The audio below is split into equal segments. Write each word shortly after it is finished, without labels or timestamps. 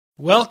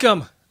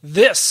Welcome.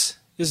 This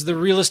is the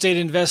Real Estate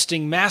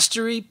Investing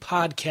Mastery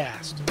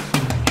Podcast.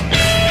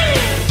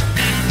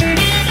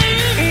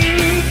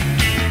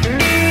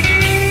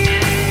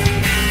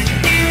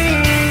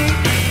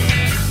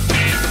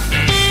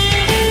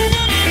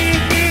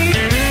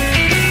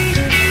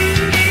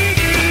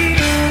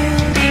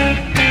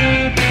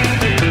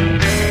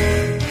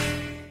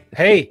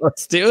 Hey,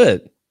 let's do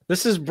it.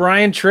 This is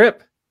Brian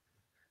Tripp.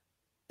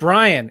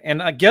 Brian,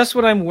 and guess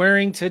what I'm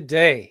wearing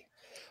today?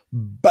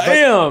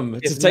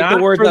 Bam! To take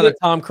the words out of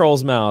Tom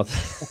Kroll's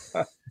mouth.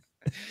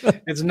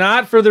 It's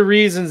not for the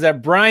reasons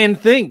that Brian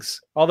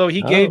thinks, although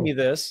he gave me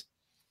this.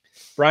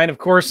 Brian, of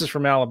course, is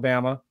from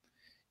Alabama.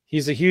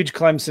 He's a huge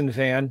Clemson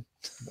fan,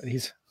 but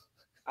he's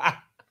a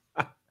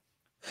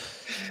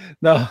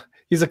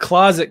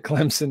closet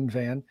Clemson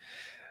fan.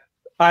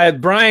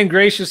 Brian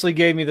graciously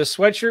gave me the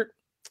sweatshirt.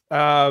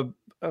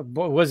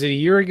 Was it a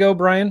year ago,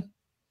 Brian?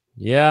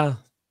 Yeah.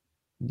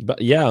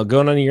 But yeah,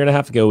 going on a year and a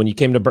half ago when you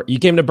came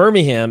to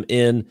Birmingham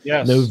in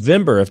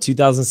November of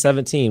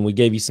 2017, we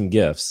gave you some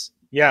gifts.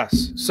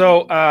 Yes.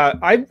 So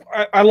I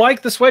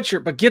like the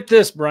sweatshirt, but get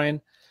this,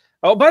 Brian.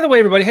 Oh, by the way,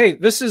 everybody, hey,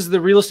 this is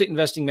the Real Estate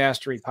Investing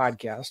Mastery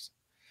Podcast.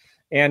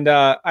 And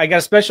I got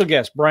a special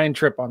guest, Brian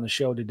Tripp, on the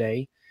show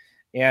today.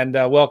 And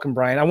welcome,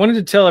 Brian. I wanted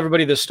to tell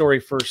everybody this story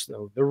first,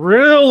 though. The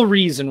real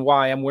reason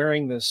why I'm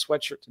wearing this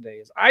sweatshirt today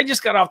is I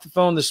just got off the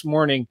phone this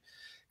morning,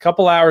 a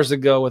couple hours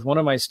ago, with one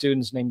of my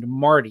students named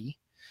Marty.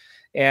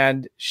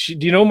 And do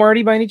you know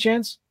Marty by any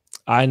chance?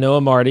 I know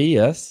a Marty,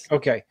 yes.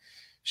 Okay.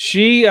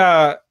 She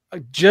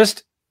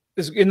just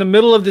is in the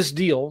middle of this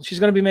deal. She's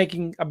going to be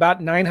making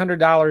about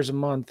 $900 a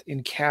month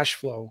in cash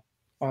flow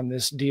on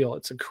this deal.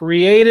 It's a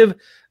creative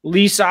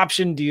lease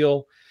option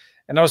deal.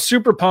 And I was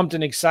super pumped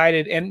and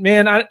excited. And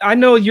man, I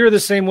know you're the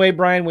same way,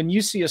 Brian. When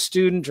you see a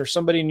student or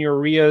somebody in your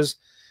RIAs,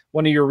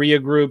 one of your RIA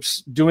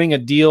groups doing a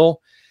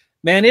deal,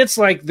 man, it's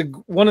like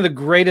one of the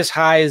greatest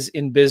highs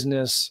in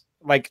business.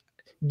 Like,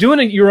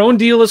 doing your own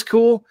deal is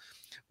cool,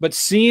 but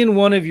seeing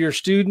one of your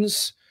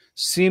students,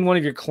 seeing one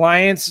of your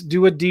clients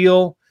do a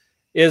deal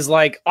is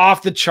like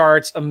off the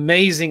charts,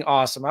 amazing,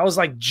 awesome. I was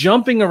like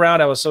jumping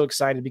around. I was so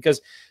excited because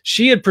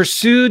she had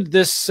pursued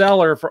this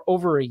seller for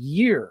over a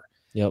year.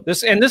 Yep.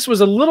 This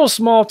was a little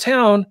small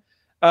town,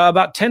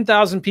 about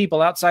 10,000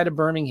 people outside of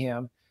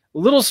Birmingham,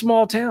 little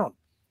small town.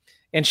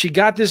 And she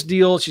got this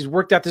deal. She's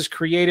worked out this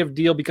creative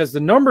deal because the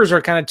numbers are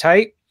kind of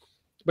tight.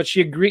 But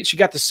she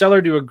got the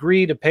seller to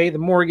agree to pay the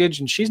mortgage,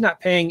 and she's not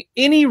paying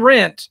any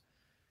rent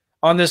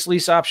on this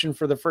lease option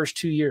for the first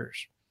 2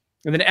 years.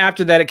 And then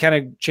after that, it kind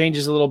of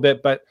changes a little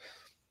bit, but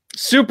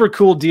super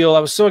cool deal. I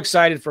was so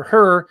excited for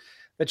her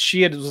that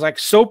she was like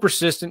so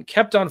persistent,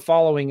 kept on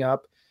following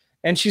up,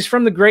 and she's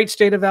from the great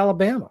state of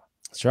Alabama.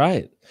 That's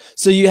right.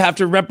 So you have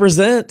to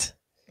represent.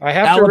 I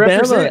have Alabama. to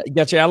represent. You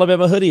got your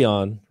Alabama hoodie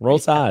on. Roll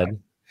Tide.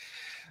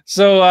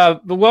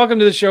 So, but welcome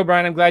to the show,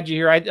 Brian. I'm glad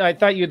you're here. I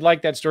thought you'd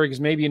like that story because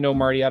maybe you know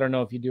Marty. I don't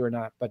know if you do or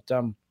not, but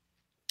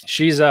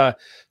she's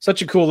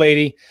such a cool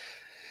lady.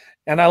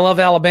 And I love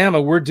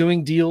Alabama. We're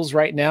doing deals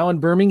right now in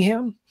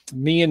Birmingham.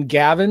 Me and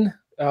Gavin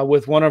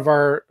with one of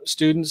our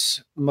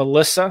students,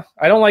 Melissa.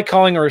 I don't like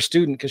calling her a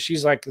student because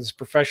she's like this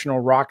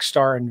professional rock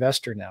star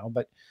investor now.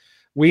 But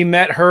we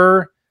met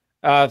her.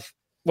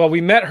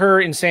 We met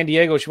her in San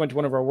Diego. She went to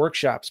one of our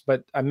workshops,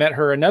 but I met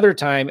her another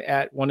time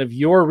at one of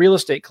your real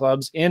estate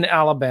clubs in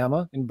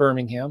Alabama, in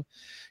Birmingham.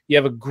 You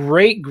have a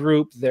great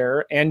group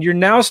there, and you're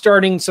now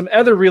starting some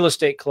other real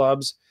estate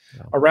clubs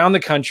around the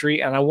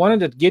country. And I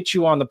wanted to get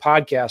you on the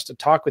podcast to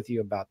talk with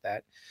you about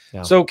that.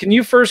 Yeah. So can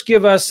you first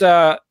give us,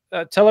 tell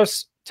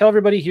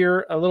everybody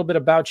here a little bit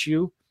about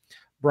you,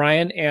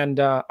 Brian, and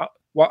I'm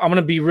going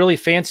to be really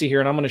fancy here,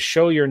 and I'm going to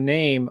show your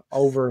name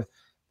over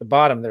the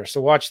bottom there.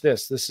 So watch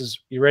this.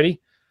 You ready?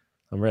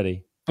 I'm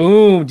ready.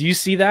 Boom. Do you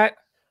see that?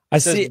 I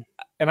see.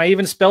 And I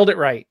even spelled it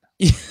right.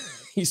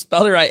 You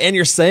spelled it right, and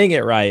you're saying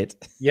it right.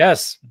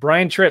 Yes.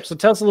 Brian Tripp. So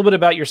tell us a little bit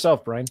about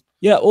yourself, Brian.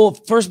 Yeah. Well,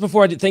 first,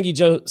 before I do, thank you,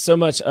 Joe, so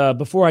much.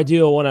 Before I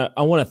do,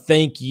 I want to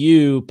thank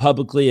you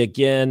publicly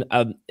again.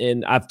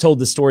 And I've told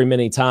this story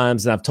many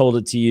times, and I've told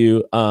it to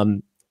you.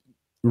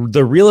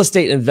 The Real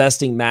Estate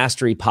Investing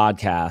Mastery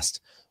Podcast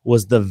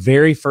was the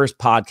very first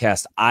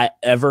podcast I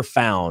ever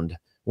found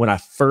when I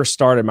first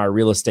started my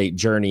real estate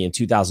journey in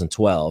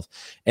 2012.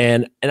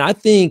 And I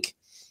think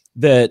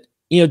that,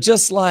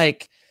 just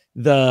like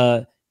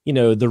the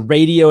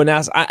radio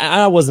announcement,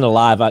 I wasn't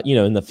alive,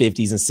 in the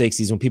 50s and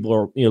 60s when people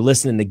are,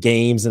 listening to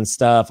games and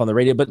stuff on the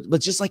radio,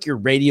 but just like your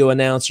radio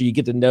announcer, you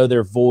get to know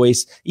their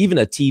voice, even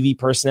a TV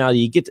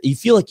personality, you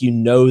feel like you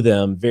know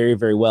them very,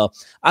 very well.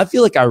 I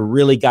feel like I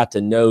really got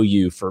to know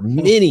you for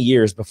many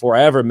years before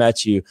I ever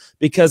met you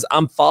because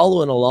I'm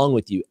following along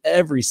with you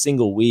every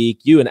single week,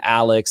 you and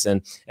Alex.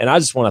 And I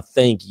just want to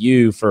thank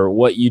you for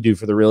what you do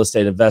for the real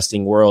estate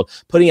investing world,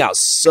 putting out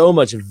so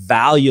much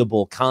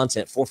valuable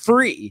content for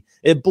free.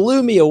 It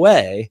blew me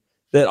away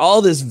that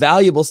all this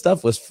valuable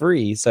stuff was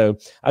free. So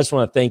I just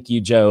want to thank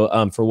you,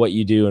 Joe, for what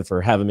you do and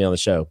for having me on the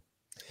show.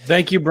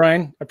 Thank you,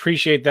 Brian.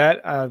 Appreciate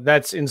that.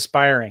 That's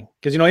inspiring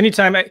because,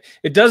 anytime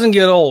it doesn't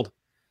get old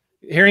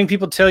hearing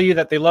people tell you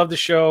that they love the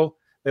show,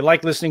 they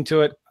like listening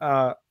to it.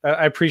 I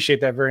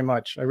appreciate that very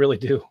much. I really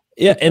do.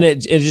 Yeah, and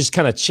it just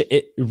kind of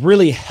it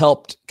really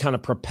helped kind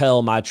of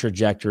propel my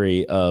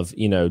trajectory of,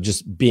 you know,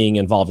 just being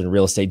involved in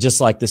real estate.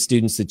 Just like the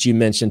students that you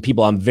mentioned,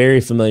 people I'm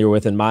very familiar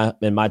with in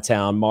my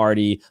town,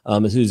 Marty,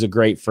 who's a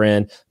great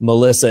friend,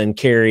 Melissa and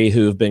Carrie,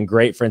 who have been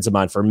great friends of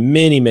mine for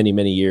many, many,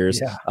 many years.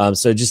 Yeah.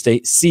 So just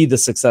to see the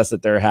success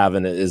that they're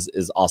having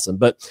is awesome.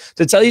 But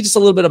to tell you just a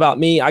little bit about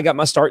me, I got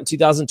my start in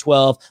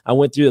 2012. I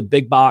went through a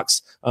big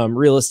box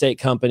real estate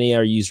company.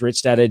 I used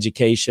Rich Dad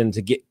Education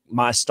to get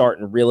my start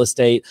in real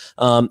estate.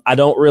 I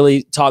don't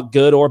really talk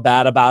good or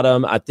bad about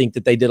them. I think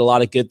that they did a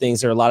lot of good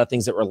things. There are a lot of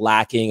things that were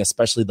lacking,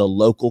 especially the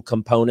local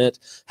component,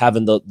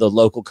 having the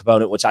local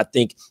component, which I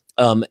think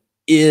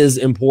is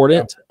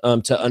important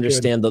to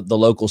understand the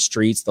local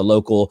streets, the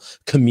local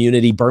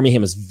community.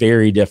 Birmingham is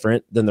very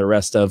different than the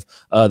rest of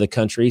the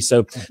country.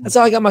 So that's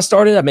how I got my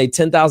started. I made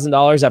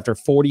 $10,000 after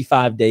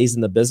 45 days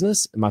in the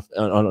business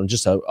on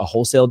just a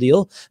wholesale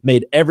deal,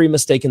 made every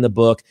mistake in the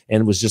book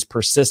and was just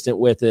persistent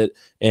with it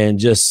and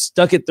just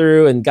stuck it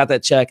through and got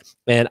that check.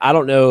 And I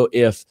don't know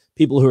if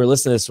people who are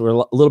listening to this were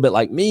a little bit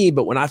like me,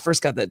 but when I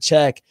first got that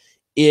check,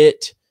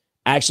 it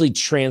actually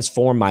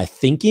transformed my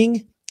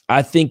thinking.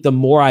 I think the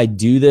more I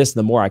do this,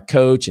 the more I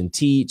coach and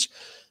teach,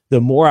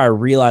 the more I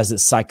realize that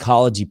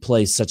psychology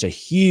plays such a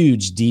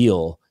huge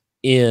deal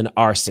in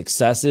our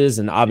successes.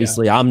 And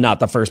obviously, I'm not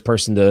the first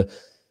person to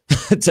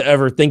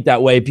ever think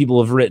that way.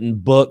 People have written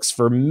books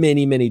for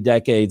many, many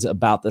decades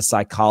about the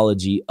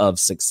psychology of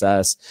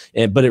success.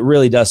 But it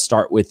really does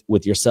start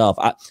with yourself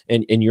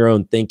and your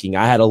own thinking.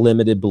 I had a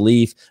limited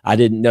belief. I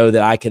didn't know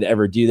that I could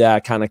ever do that. I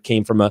kind of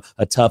came from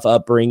a tough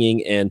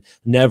upbringing and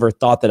never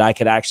thought that I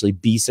could actually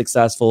be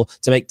successful.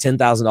 To make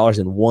 $10,000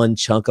 in one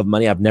chunk of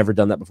money, I've never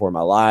done that before in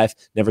my life.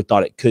 Never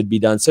thought it could be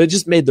done. So it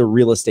just made the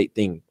real estate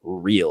thing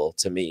real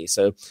to me.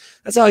 So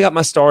that's how I got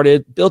my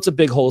started. Built a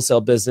big wholesale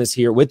business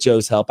here with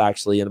Joe's help,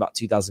 actually, in about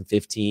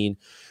 2015,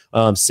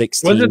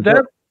 16. Was it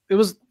that? It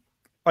was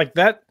like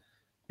that,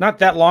 not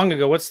that long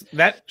ago. What's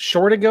that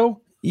short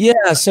ago?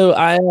 Yeah. So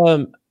I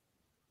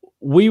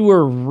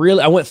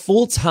went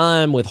full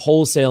time with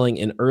wholesaling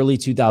in early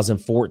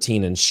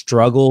 2014 and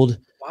struggled.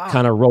 Wow.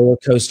 Kind of roller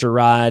coaster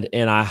ride.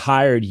 And I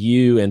hired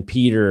you and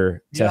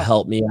Peter to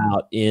help me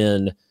out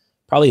in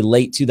probably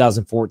late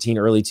 2014,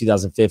 early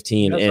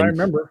 2015. Yes, and I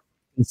remember.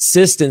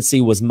 Consistency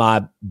was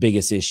my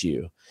biggest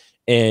issue.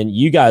 And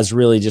you guys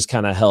really just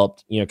kind of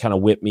helped, kind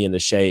of whip me into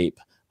shape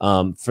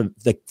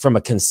from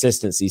a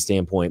consistency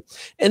standpoint.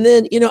 And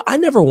then, I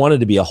never wanted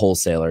to be a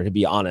wholesaler, to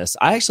be honest.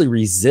 I actually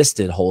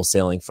resisted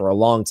wholesaling for a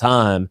long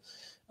time.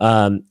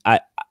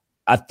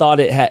 I thought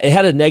it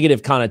had a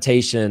negative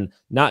connotation,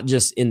 not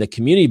just in the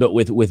community, but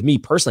with me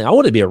personally. I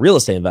wanted to be a real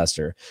estate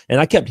investor. And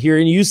I kept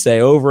hearing you say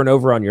over and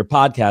over on your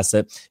podcast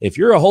that if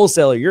you're a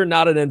wholesaler, you're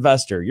not an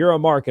investor, you're a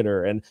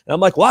marketer. And I'm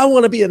like, well, I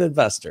want to be an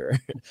investor.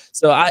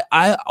 So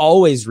I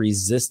always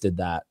resisted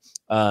that.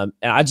 And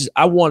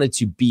I wanted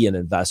to be an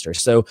investor.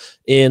 So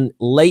in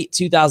late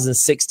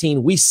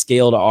 2016, we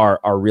scaled our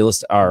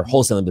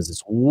wholesaling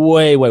business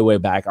way, way, way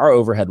back. Our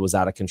overhead was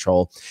out of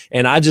control.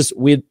 And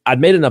I'd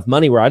made enough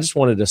money where I just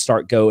wanted to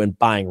start going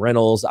buying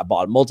rentals. I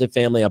bought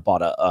multifamily. I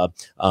bought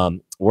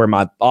where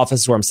my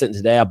office, where I'm sitting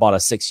today, I bought a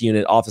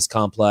 6-unit office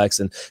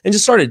complex and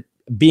just started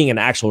being an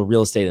actual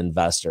real estate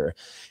investor.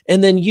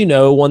 And then,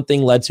 one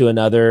thing led to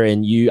another.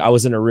 And I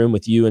was in a room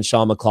with you and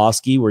Sean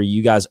McCloskey where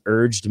you guys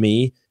urged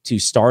me to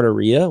start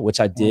AREIA, which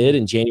I did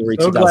in January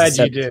 2017.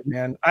 Glad you did,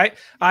 man.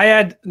 I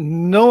had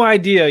no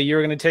idea you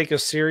were going to take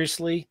us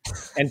seriously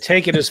and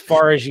take it as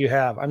far as you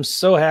have. I'm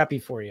so happy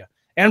for you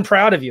and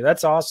proud of you.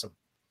 That's awesome.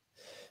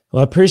 Well,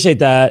 I appreciate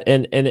that.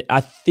 And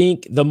I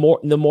think the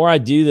more I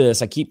do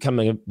this, I keep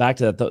coming back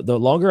to that. The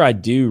longer I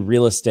do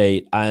real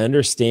estate, I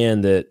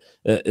understand that,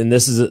 and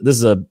this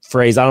is a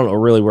phrase, I don't know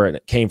really where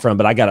it came from,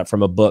 but I got it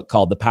from a book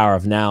called The Power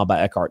of Now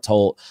by Eckhart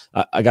Tolle.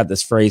 I got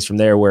this phrase from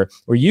there where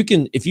you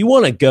can, if you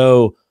want to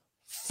go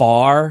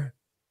far,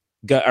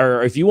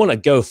 or if you want to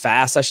go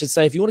fast, I should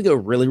say, if you want to go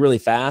really, really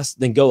fast,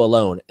 then go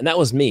alone. And that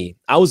was me.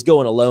 I was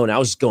going alone. I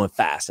was just going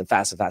fast and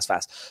fast and fast,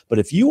 fast. But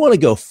if you want to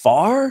go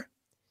far,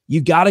 you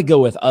got to go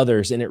with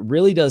others. And it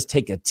really does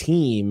take a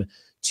team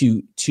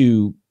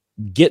to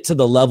get to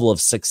the level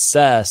of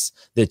success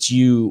that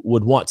you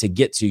would want to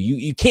get to.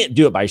 You can't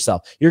do it by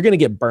yourself. You're going to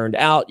get burned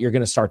out. You're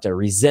going to start to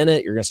resent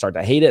it. You're going to start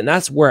to hate it. And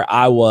that's where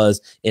I was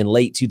in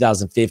late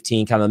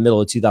 2015, kind of the middle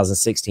of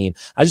 2016.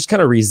 I just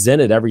kind of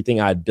resented everything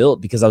I had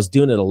built because I was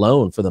doing it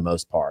alone for the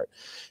most part.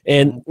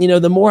 And,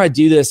 the more I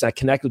do this, I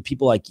connect with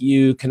people like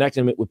you,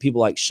 connecting with people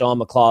like Sean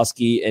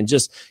McCloskey, and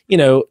just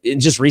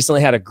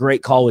recently had a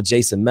great call with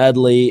Jason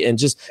Medley and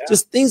just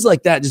things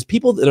like that. Just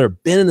people that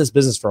have been in this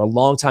business for a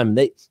long time.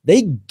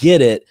 They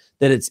get it,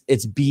 that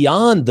it's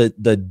beyond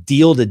the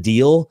deal to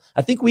deal.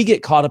 I think we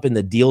get caught up in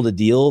the deal to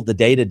deal, the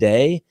day to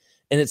day,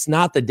 and it's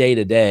not the day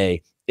to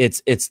day.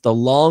 It's the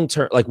long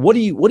term. Like, what are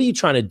you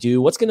trying to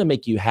do? What's going to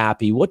make you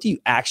happy? What do you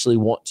actually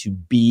want to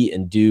be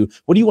and do?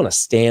 What do you want to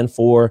stand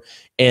for?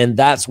 And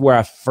that's where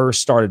I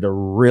first started to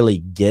really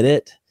get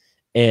it.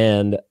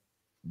 And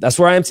that's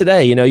where I am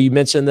today. You know, you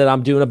mentioned that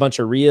I'm doing a bunch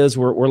of RIAs.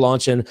 We're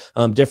launching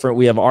different.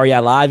 We have REI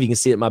Live. You can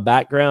see it in my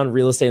background,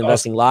 Real Estate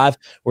Investing Live.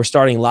 We're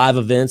starting live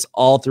events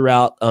all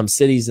throughout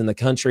cities in the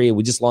country.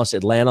 We just launched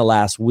Atlanta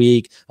last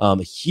week.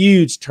 A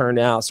huge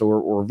turnout. So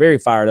we're very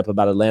fired up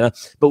about Atlanta.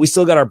 But we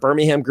still got our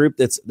Birmingham group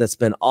that's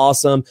been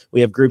awesome.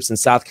 We have groups in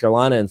South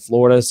Carolina and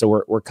Florida.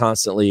 So we're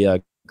constantly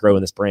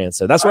growing this brand.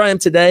 So that's where I am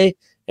today.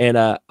 And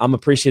I'm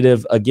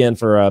appreciative again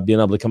for being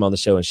able to come on the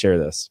show and share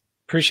this.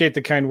 Appreciate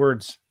the kind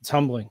words. It's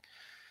humbling.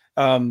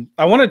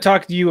 I want to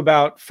talk to you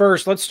about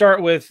first. Let's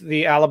start with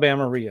the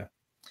Alabama RIA.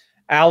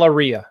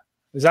 AlaRIA.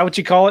 Is that what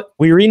you call it?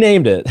 We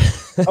renamed it.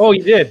 Oh,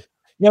 you did?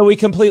 Yeah, we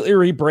completely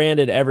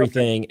rebranded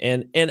everything.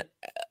 Okay. And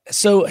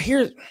so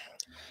here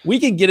we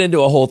can get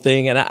into a whole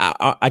thing. And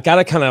I got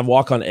to kind of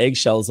walk on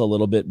eggshells a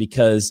little bit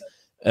because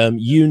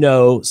you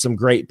know some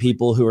great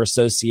people who are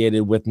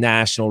associated with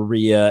National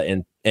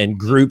RIA and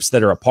groups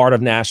that are a part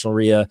of National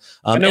RIA.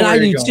 And I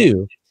do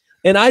too.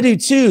 And I do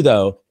too,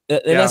 though.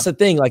 And that's the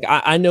thing. Like,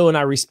 I know and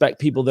I respect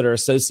people that are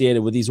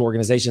associated with these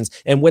organizations.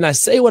 And when I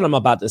say what I'm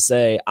about to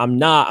say, I'm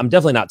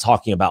definitely not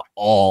talking about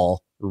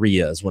all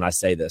RIAs when I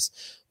say this,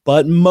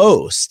 but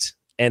most,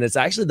 and it's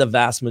actually the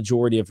vast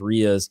majority of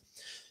RIAs.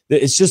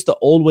 It's just the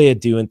old way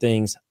of doing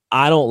things.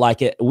 I don't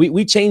like it.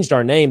 We changed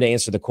our name to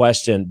answer the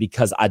question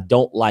because I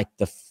don't like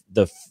the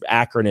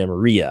acronym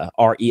RIA,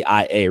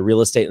 REIA,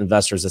 Real Estate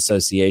Investors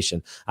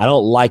Association. I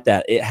don't like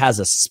that. It has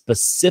a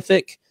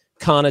specific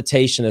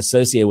connotation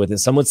associated with it.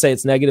 Some would say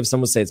it's negative, some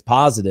would say it's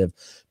positive,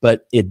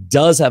 but it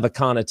does have a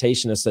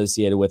connotation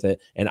associated with it.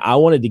 And I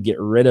wanted to get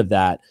rid of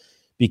that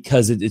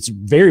because it's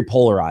very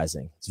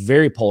polarizing. It's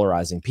very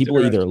polarizing.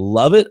 People either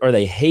love it or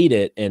they hate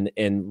it. And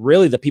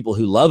really the people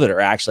who love it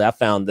are actually, I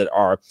found that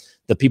are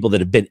the people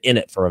that have been in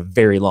it for a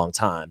very long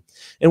time.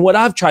 And what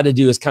I've tried to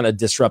do is kind of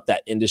disrupt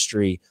that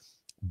industry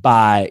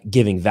by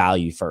giving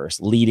value first,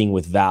 leading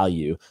with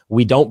value.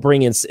 We don't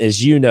bring in,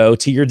 as you know,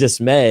 to your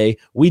dismay,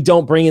 we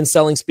don't bring in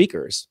selling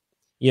speakers.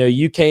 You know,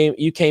 you came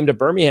to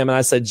Birmingham and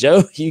I said,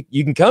 Joe,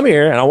 you can come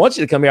here and I want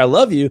you to come here. I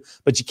love you,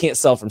 but you can't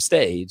sell from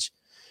stage.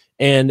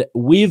 And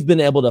we've been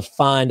able to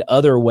find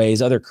other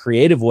ways, other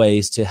creative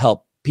ways to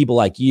help people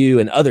like you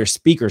and other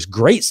speakers,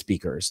 great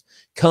speakers,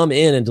 come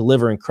in and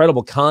deliver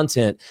incredible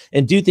content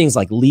and do things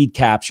like lead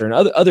capture and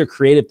other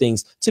creative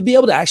things to be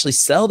able to actually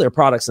sell their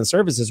products and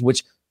services,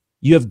 which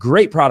you have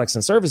great products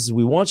and services.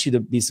 We want you to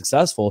be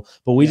successful,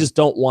 but we just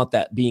don't want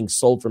that being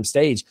sold from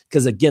stage.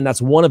 Because again,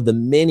 that's one of the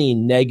many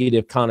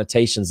negative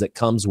connotations that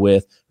comes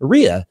with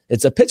RIA.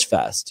 It's a pitch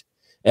fest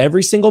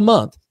every single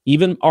month.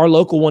 Even our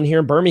local one here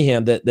in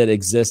Birmingham that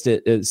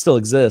existed, it still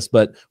exists,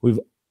 but we've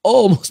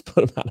almost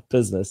put them out of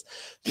business.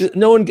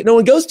 No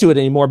one goes to it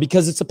anymore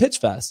because it's a pitch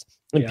fest.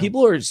 And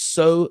people are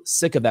so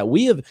sick of that.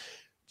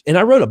 And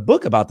I wrote a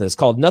book about this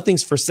called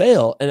Nothing's for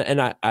Sale. And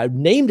I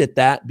named it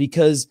that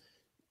because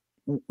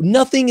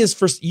nothing is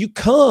for you.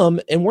 Come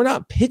and we're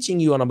not pitching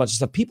you on a bunch of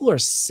stuff. People are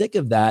sick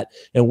of that.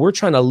 And we're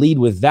trying to lead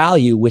with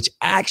value, which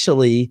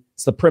actually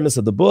is the premise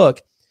of the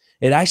book.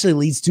 It actually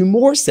leads to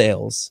more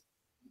sales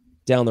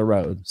down the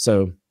road.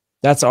 So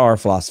that's our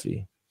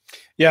philosophy.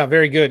 Yeah,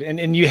 very good.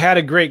 And you had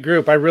a great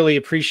group. I really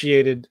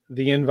appreciated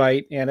the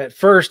invite. And at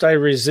first I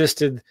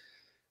resisted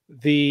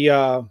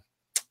the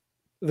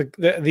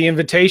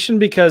invitation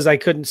because I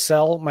couldn't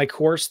sell my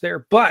course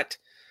there, but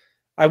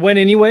I went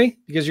anyway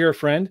because you're a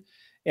friend.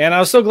 And I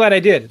was so glad I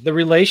did. The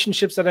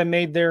relationships that I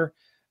made there,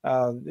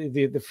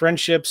 the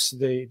friendships,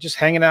 the just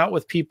hanging out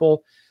with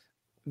people.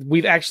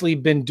 We've actually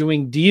been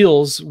doing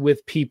deals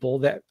with people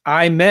that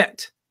I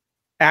met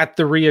at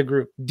the RIA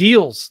group,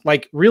 deals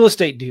like real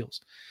estate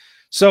deals.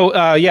 So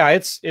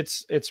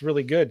it's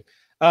really good.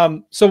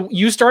 So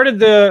you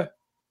started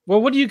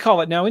what do you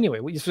call it now anyway?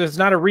 It's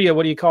not a RIA.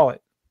 What do you call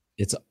it?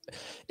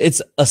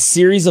 It's a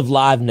series of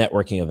live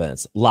networking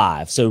events,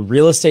 live. So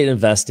Real Estate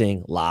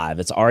Investing Live.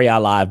 It's REI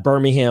Live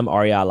Birmingham,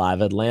 REI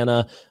Live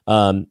Atlanta.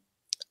 I'm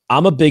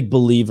a big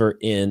believer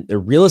in the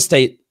real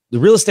estate. The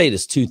real estate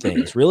is two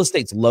things. Real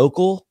estate's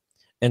local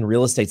and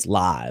real estate's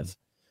live.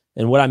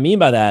 And what I mean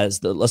by that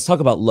is let's talk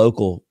about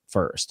local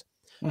first.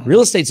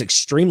 Real estate's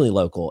extremely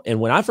local. And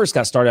when I first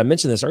got started, I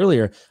mentioned this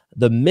earlier,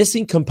 the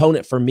missing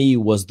component for me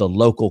was the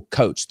local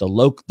coach,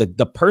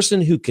 the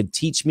person who could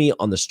teach me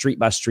on the street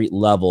by street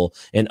level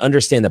and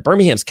understand that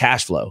Birmingham's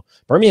cash flow.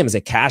 Birmingham is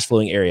a cash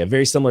flowing area,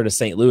 very similar to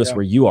St. Louis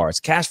where you are. It's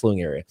a cash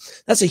flowing area.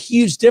 That's a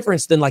huge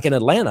difference than like in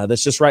Atlanta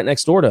that's just right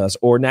next door to us,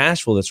 or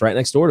Nashville that's right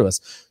next door to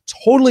us.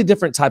 Totally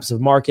different types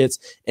of markets.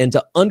 And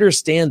to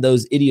understand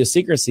those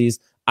idiosyncrasies,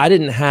 I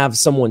didn't have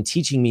someone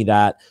teaching me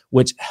that,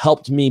 which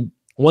helped me.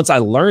 Once I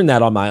learned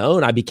that on my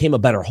own, I became a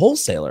better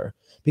wholesaler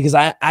because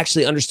I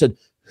actually understood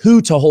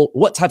who to hold,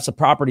 what types of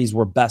properties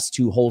were best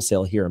to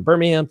wholesale here in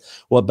Birmingham,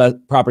 what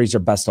properties are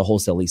best to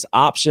wholesale lease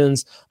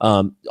options,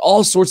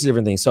 all sorts of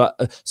different things.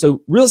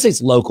 So real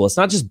estate's local. It's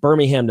not just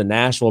Birmingham to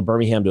Nashville,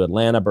 Birmingham to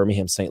Atlanta,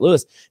 Birmingham, St.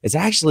 Louis. It's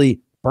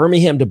actually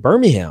Birmingham to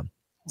Birmingham,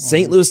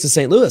 St. Louis to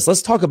St. Louis.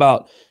 Let's talk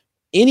about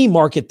any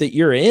market that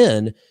you're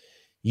in.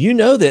 you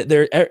know that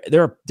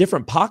there are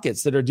different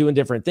pockets that are doing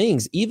different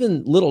things.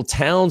 Even little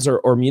towns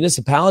or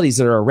municipalities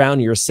that are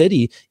around your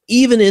city,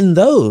 even in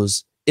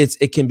those,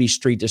 it can be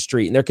street to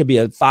street, and there could be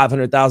a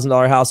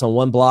 $500,000 house on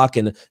one block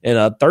and a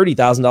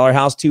 $30,000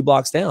 house 2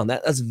 blocks down.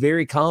 That's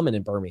very common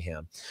in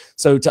Birmingham.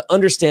 So to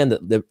understand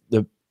that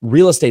the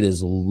real estate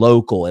is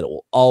local, it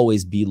will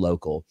always be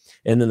local.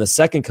 And then the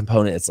second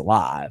component, it's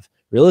live.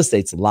 Real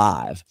estate's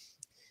live.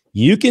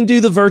 You can do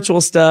the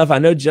virtual stuff. I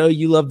know, Joe,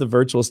 you love the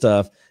virtual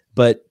stuff,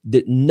 but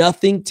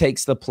nothing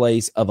takes the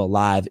place of a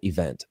live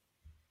event.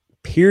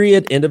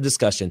 Period. End of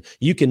discussion.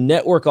 You can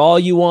network all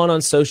you want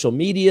on social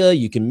media.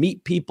 You can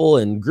meet people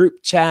in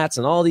group chats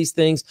and all these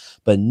things,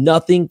 but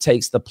nothing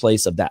takes the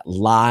place of that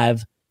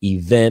live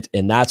event.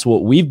 And that's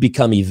what we've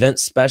become, event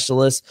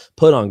specialists,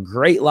 put on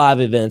great live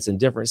events in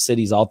different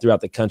cities all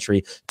throughout the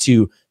country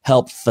to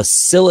help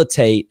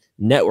facilitate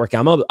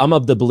networking. I'm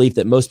of the belief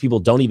that most people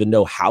don't even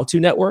know how to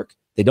network.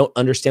 They don't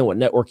understand what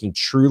networking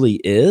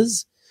truly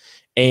is.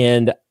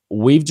 And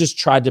we've just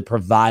tried to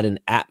provide an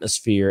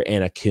atmosphere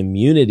and a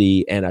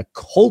community and a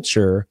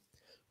culture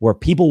where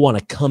people want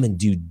to come and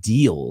do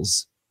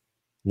deals,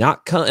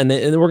 not come. And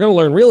we're going to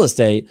learn real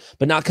estate,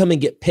 but not come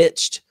and get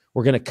pitched.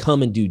 We're going to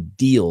come and do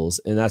deals.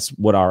 And that's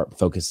what our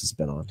focus has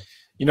been on.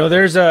 You know,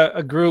 there's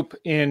a group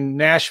in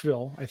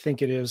Nashville, I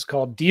think it is,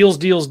 called Deals,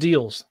 Deals,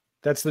 Deals.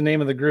 That's the name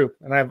of the group.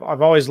 And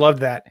I've always loved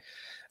that.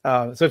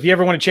 So if you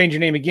ever want to change your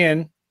name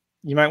again,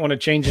 you might want to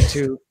change it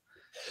to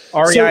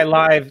REI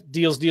Live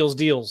Deals, Deals,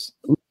 Deals.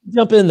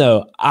 Jump in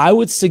though. I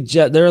would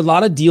suggest there are a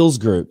lot of deals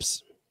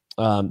groups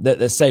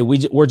that say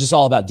we're just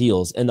all about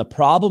deals, and the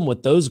problem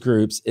with those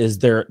groups is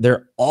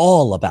they're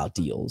all about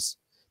deals.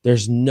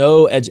 There's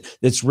no edge.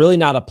 It's really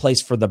not a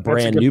place for the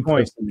brand new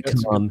person to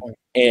come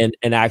and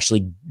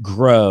actually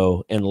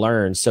grow and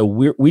learn. So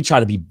we try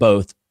to be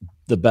both,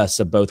 the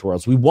best of both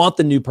worlds. We want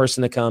the new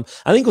person to come.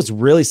 I think what's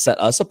really set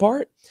us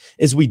apart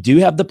is we do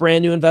have the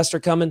brand new investor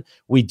coming.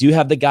 We do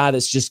have the guy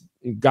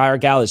or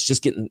gal that's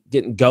just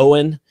getting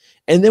going.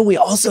 And then we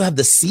also have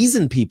the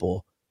seasoned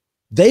people.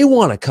 They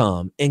want to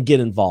come and get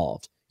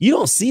involved. You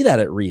don't see that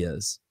at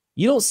RIAs.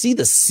 You don't see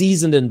the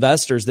seasoned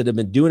investors that have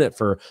been doing it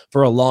for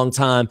a long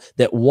time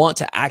that want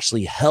to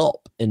actually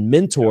help and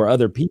mentor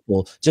other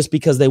people just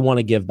because they want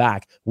to give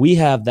back. We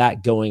have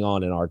that going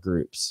on in our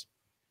groups.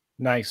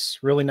 Nice.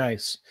 Really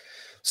nice.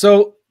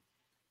 So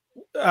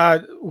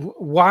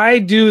why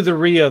do the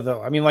RIA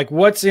though? I mean, like,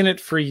 what's in it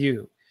for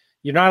you?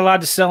 You're not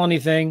allowed to sell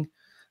anything.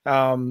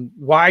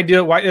 Why do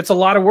it? Why? It's a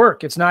lot of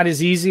work. It's not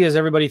as easy as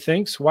everybody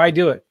thinks. Why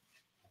do it?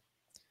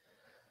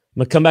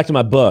 I'm going to come back to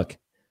my book.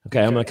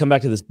 Okay. I'm going to come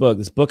back to this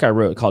book I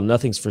wrote called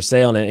Nothing's for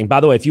Sale. And by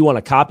the way, if you want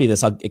to copy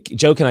this,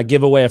 Joe, can I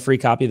give away a free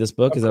copy of this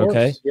book? Is that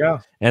okay? Yeah.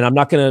 And I'm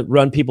not going to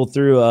run people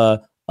through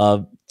a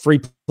free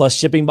plus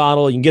shipping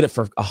model. You can get it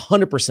for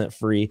 100%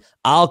 free.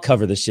 I'll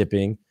cover the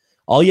shipping.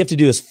 All you have to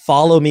do is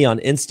follow me on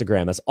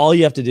Instagram. That's all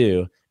you have to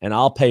do. And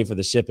I'll pay for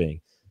the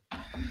shipping.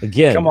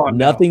 Again,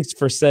 Nothing's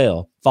for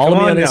Sale. Follow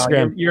me on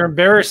Instagram. You're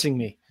embarrassing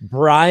me.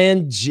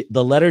 Brian,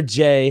 the letter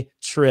J,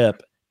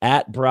 Tripp,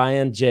 at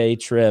Brian J.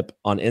 Tripp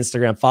on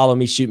Instagram. Follow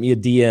me, shoot me a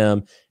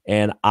DM,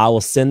 and I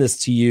will send this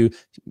to you.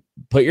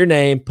 Put your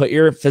name, put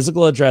your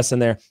physical address in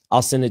there.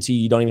 I'll send it to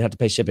you. You don't even have to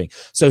pay shipping.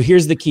 So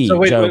here's the key. So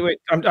wait.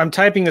 I'm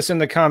typing this in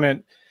the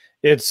comment.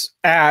 It's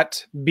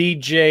at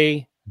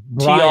BJ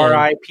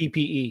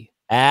TRIPPE.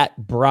 At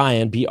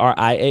Brian,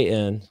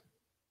 BRIAN,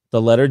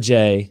 the letter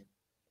J,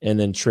 and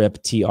then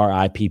Tripp,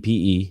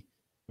 TRIPPE.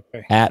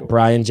 Okay, at cool.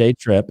 Brian J.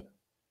 Tripp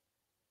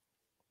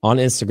on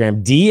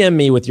Instagram. DM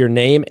me with your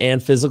name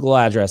and physical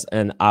address,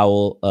 and I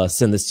will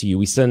send this to you.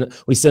 We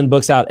send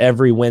books out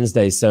every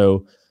Wednesday.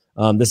 So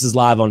this is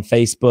live on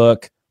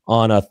Facebook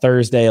on a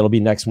Thursday. It'll be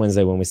next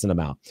Wednesday when we send them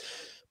out.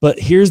 But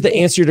here's the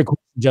answer to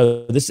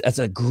Joe. That's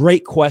a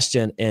great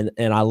question, and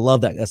I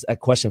love that. That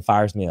question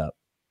fires me up.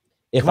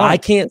 If I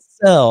can't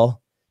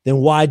sell, then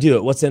why do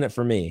it? What's in it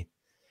for me?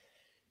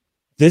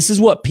 This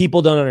is what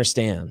people don't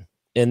understand.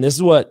 And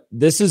this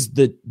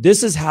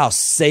is how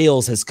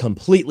sales has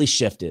completely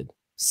shifted.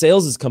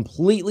 Sales has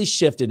completely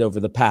shifted over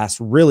the past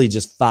really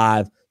just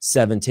 5,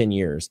 7, 10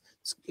 years.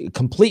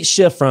 Complete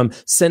shift from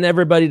send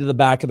everybody to the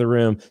back of the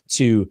room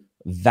to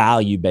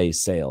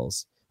value-based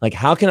sales. Like,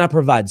 how can I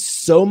provide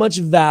so much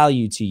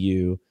value to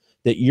you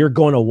that you're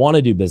going to want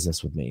to do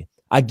business with me?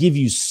 I give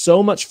you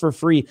so much for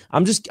free.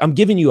 I'm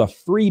giving you a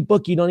free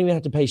book. You don't even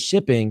have to pay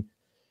shipping.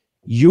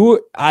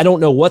 I don't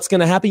know what's going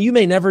to happen. We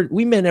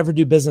may never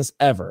do business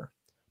ever,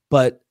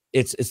 but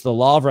it's the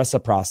law of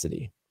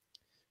reciprocity.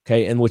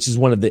 Okay. And which is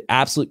one of the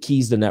absolute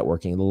keys to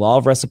networking. The law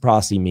of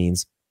reciprocity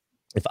means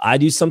if I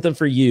do something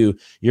for you,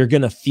 you're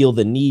going to feel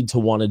the need to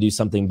want to do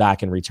something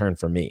back in return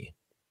for me.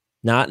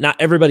 Not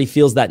everybody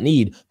feels that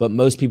need, but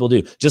most people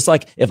do. Just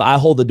like if I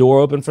hold the door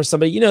open for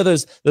somebody, you know,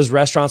 those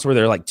restaurants where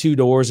there are like 2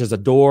 doors, there's a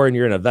door and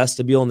you're in a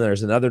vestibule and then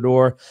there's another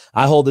door.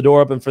 I hold the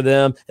door open for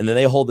them and then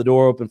they hold the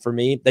door open for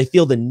me. They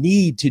feel the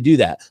need to do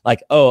that.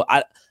 Like, oh,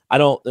 I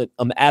don't,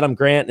 Adam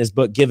Grant in his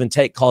book, Give and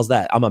Take, calls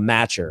that I'm a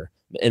matcher.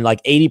 and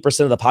like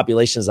 80% of the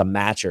population is a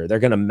matcher. They're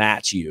going to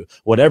match you.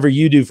 Whatever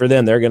you do for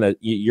them, you're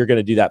going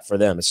to do that for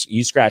them.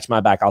 You scratch my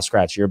back, I'll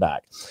scratch your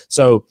back.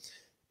 So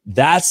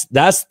that's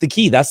the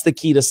key. That's the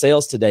key to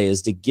sales today,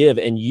 is to give.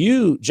 And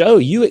you, Joe,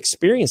 you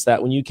experienced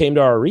that when you came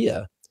to our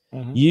RIA.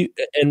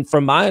 And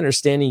from my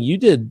understanding, you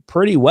did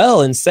pretty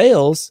well in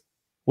sales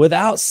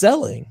without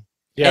selling.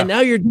 Yeah. And now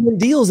you're doing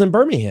deals in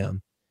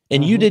Birmingham,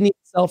 and you didn't even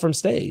sell from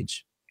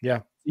stage. Yeah.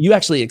 You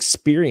actually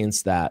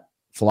experienced that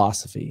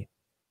philosophy.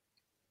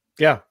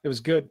 Yeah, it was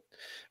good.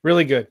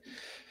 Really good.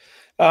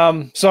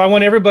 So I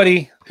want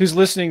everybody who's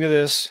listening to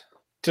this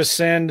to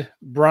send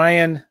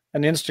Brian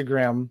an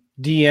Instagram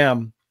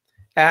DM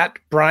at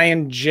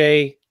Brian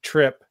J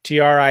Trippe,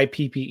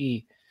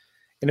 TRIPPE.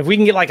 And if we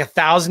can get like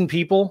 1,000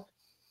 people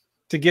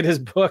to get his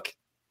book.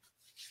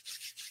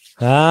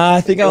 I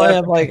think I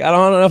have I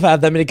don't know if I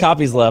have that many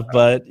copies left,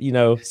 but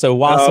so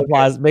while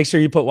supplies, make sure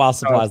you put while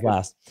supplies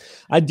last.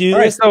 I do this.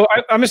 Right, so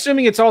I'm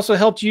assuming it's also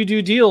helped you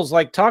do deals.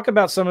 Like, talk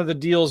about some of the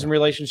deals and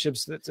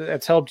relationships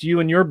that's helped you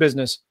and your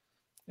business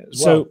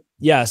as well.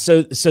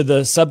 So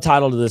the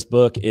subtitle to this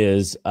book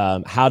is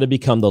How to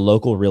Become the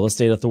Local Real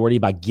Estate Authority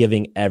by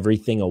Giving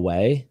Everything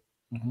Away.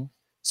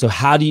 So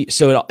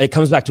it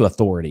comes back to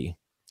authority.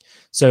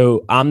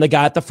 So I'm the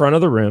guy at the front of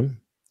the room.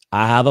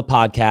 I have a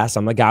podcast.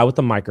 I'm the guy with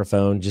the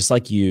microphone, just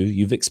like you.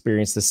 You've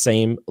experienced the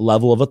same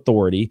level of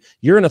authority.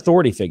 You're an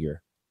authority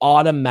figure,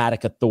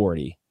 automatic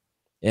authority.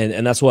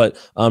 And that's what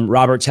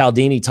Robert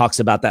Cialdini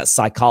talks about, that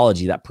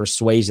psychology, that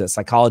persuasion, that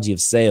psychology of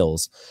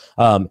sales.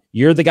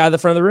 You're the guy at the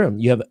front of the room.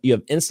 You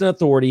have instant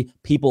authority,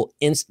 people,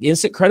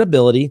 instant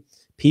credibility.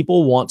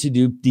 People want to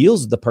do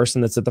deals with the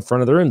person that's at the front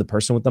of the room, the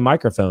person with the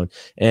microphone.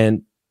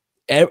 And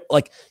a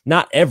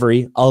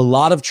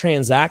lot of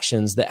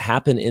transactions that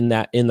happen in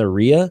the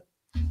RIA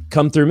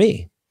come through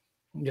me.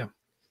 Yeah.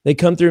 They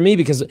come through me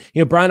because,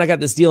 Brian, I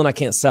got this deal and I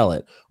can't sell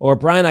it. Or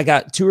Brian, I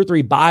got 2 or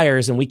 3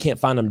 buyers and we can't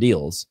find them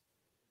deals.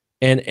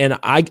 And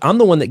I'm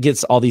the one that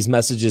gets all these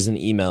messages and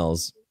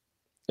emails.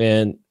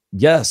 And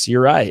yes,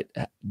 you're right.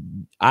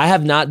 I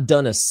have not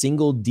done a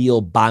single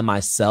deal by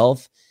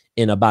myself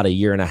in about 1.5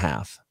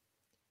 years.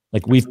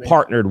 Like, we've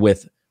partnered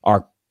with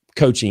our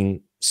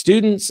coaching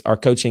students, our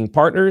coaching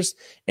partners,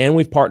 and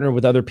we've partnered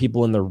with other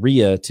people in the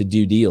RIA to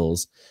do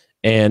deals.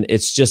 And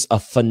it's just a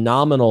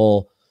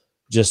phenomenal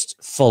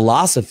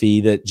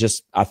philosophy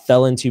that I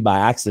fell into by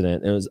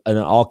accident. And it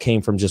all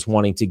came from just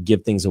wanting to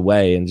give things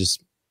away, and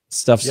just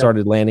stuff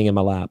started landing in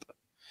my lap.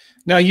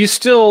 Now you'll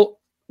still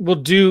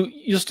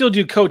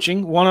do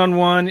coaching,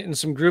 one-on-one, and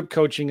some group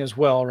coaching as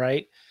well,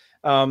 right?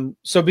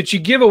 But you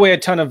give away a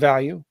ton of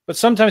value, but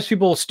sometimes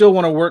people still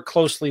want to work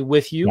closely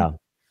with you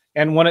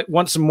and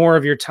want some more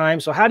of your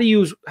time. So how do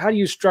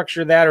you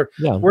structure that, or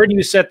where do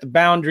you set the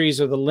boundaries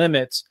or the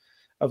limits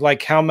of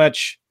like how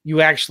much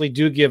you actually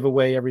do give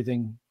away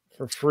everything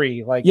for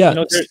free?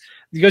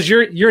 Because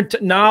your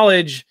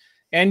knowledge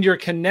and your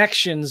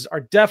connections are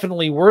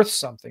definitely worth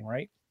something,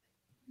 right?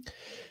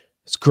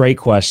 It's a great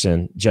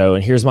question, Joe.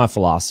 And here's my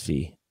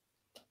philosophy.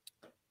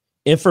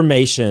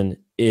 Information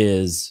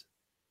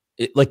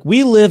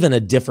we live in a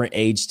different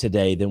age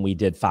today than we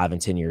did 5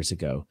 and 10 years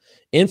ago.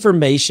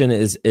 Information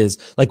is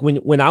like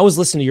when I was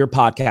listening to your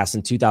podcast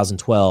in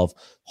 2012,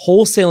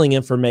 wholesaling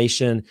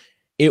information,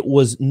 it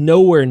was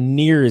nowhere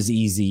near as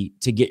easy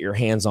to get your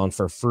hands on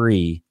for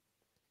free.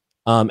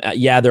 There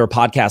were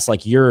podcasts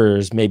like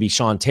yours, maybe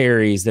Sean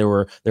Terry's. There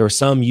were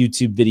some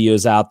YouTube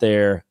videos out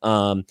there.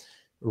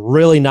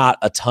 Really not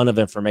a ton of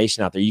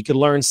information out there. You could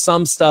learn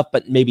some stuff,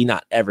 but maybe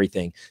not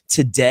everything.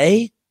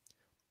 Today,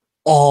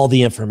 all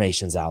the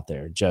information's out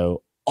there,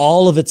 Joe.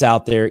 All of it's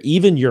out there.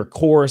 Even your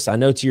course, I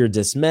know to your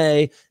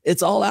dismay,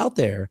 it's all out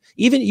there.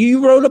 Even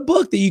you wrote a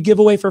book that you give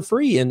away for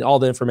free, and all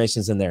the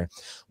information's in there.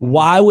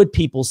 Why would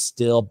people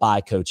still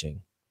buy coaching?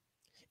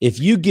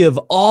 If you give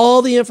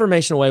all the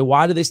information away,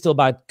 why do they still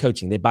buy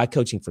coaching? They buy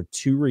coaching for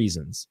 2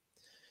 reasons.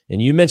 And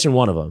you mentioned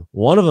one of them.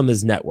 One of them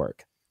is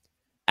network.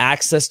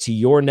 Access to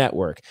your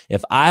network.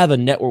 If I have a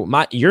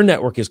network, your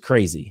network is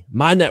crazy.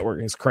 My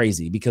network is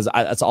crazy because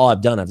that's all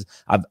I've done.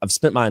 I've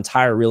spent my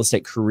entire real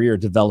estate career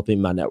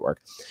developing my network.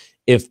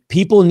 If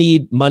people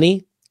need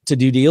money to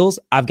do deals,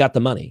 I've got the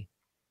money.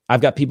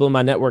 I've got people in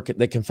my network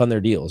that can fund their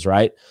deals,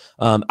 right?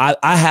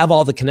 I have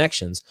all the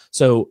connections.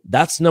 So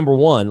that's number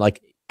one,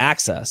 like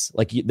access.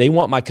 Like they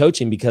want my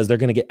coaching because they're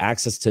going to get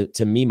access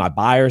to me, my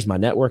buyers, my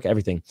network,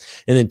 everything.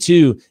 And then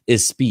 2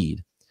 is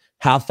speed.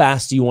 How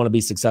fast do you want to be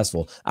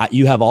successful?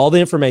 You have all the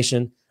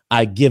information.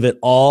 I give it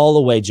all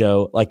away,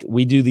 Joe. Like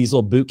we do these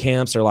little boot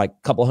camps, or like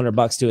a couple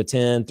 $100 to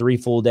attend, 3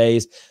 full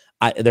days.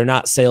 They're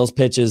not sales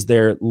pitches.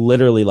 They're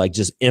literally like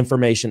just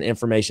information.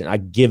 I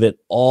give it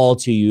all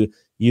to you.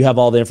 You have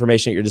all the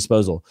information at your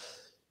disposal,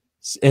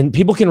 and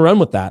people can run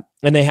with that,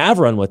 and they have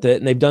run with it,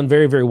 and they've done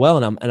very, very well.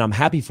 And I'm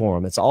happy for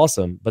them. It's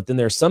awesome. But then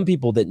there's some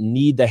people that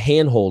need the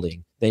hand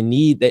holding.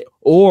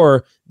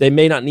 Or they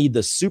may not need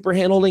the super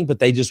hand holding, but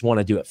they just want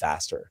to do it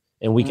faster.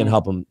 And we can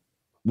help them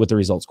with the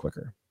results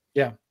quicker.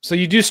 Yeah. So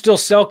you do still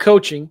sell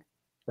coaching,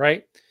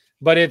 right?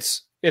 But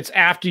it's It's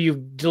after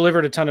you've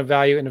delivered a ton of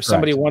value. And if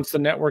somebody Correct. wants the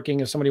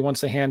networking, if somebody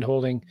wants the hand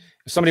holding,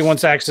 if somebody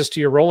wants access to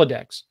your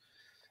Rolodex,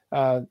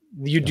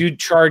 you do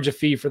charge a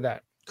fee for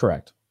that.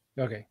 Correct.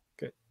 Okay,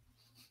 good.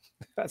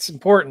 That's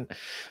important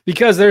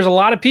because there's a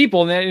lot of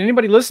people, and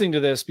anybody listening to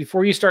this,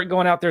 before you start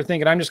going out there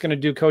thinking, I'm just going to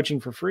do coaching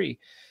for free.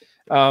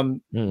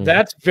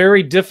 That's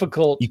very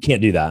difficult. You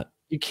can't do that.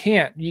 You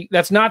can't.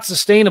 That's not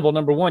sustainable.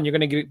 Number one, you're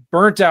going to get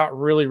burnt out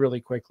really,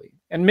 really quickly.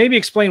 And maybe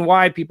explain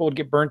why people would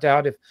get burnt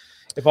out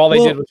if all they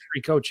did was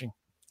free coaching.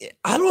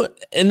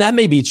 And that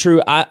may be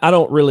true. I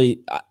don't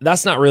really,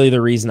 that's not really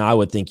the reason I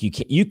would think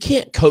you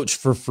can't coach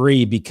for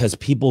free because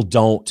people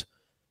don't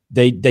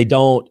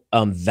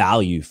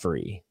value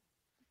free.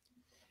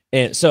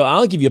 And so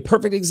I'll give you a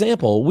perfect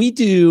example. We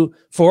do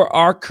for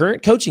our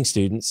current coaching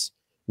students,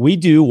 we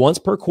do once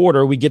per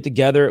quarter, we get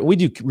together, we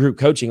do group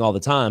coaching all the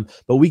time,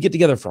 but we get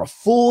together for a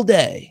full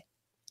day.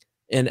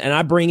 And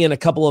I bring in a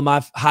couple of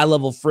my high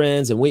level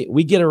friends and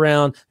we get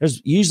around.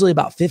 There's usually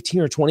about 15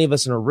 or 20 of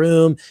us in a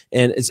room.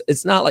 And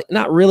it's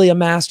not really a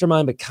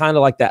mastermind, but kind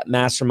of like that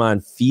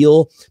mastermind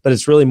feel, but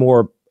it's really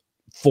more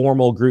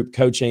formal group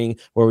coaching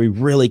where we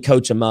really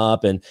coach them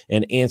up and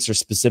answer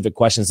specific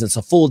questions. It's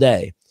a full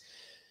day.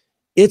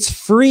 It's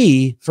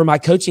free for my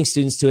coaching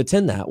students to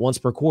attend that once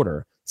per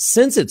quarter.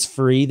 Since it's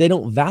free, they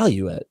don't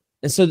value it.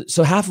 And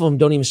so half of them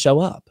don't even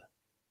show up.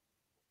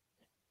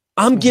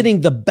 I'm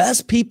getting the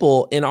best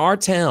people in our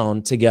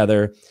town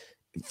together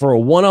for a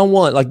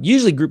one-on-one. Like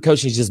usually group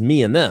coaching is just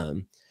me and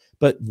them,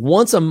 but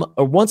once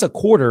a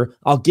quarter,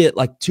 I'll get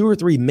like 2 or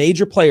 3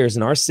 major players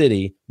in our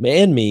city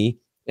and me,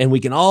 and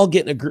we can all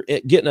get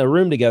in a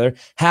room together.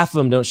 Half of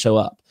them don't show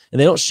up, and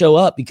they don't show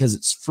up because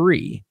it's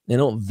free. They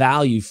don't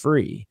value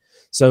free.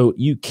 So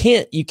you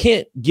can't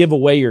give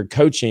away your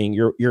coaching,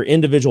 your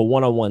individual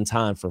one-on-one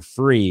time for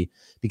free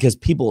because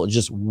people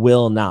just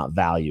will not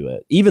value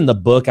it. Even the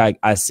book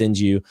I send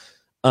you,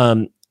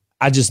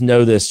 I just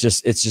know this.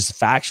 It's just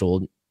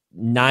factual.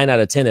 9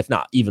 out of 10, if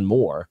not even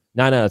more,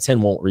 9 out of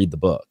 10 won't read the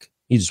book.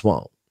 You just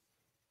won't.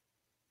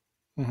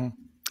 Mm-hmm.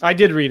 I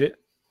did read it.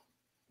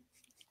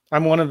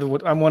 I'm one of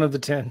the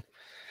 10.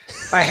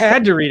 I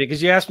had to read it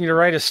because you asked me to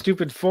write a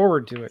stupid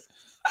foreword to it.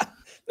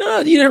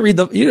 No, you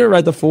didn't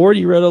write the foreword.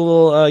 You wrote a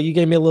little. You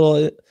gave me a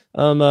little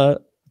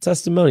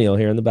testimonial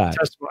here in the back.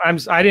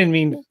 I didn't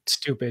mean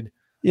stupid.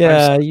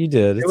 Yeah, you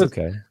did. It's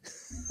okay.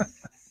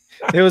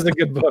 It was a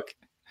good book.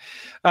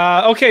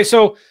 Okay,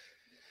 so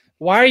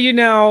why are you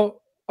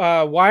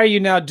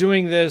now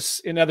doing this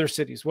in other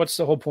cities? What's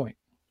the whole point?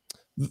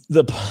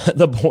 The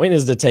point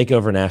is to take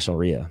over National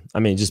RIA.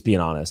 I mean, just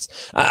being honest.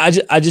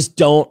 I just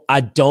don't.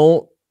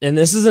 And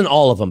this isn't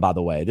all of them, by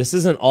the way. This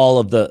isn't all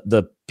of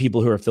the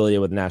people who are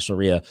affiliated with National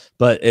RIA,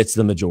 but it's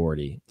the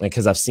majority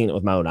because I've seen it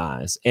with my own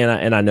eyes,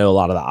 and I know a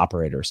lot of the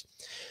operators.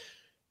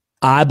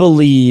 I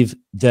believe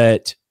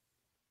that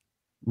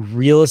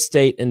real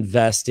estate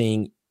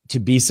investing, to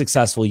be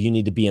successful, you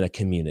need to be in a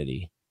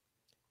community.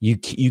 You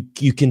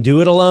can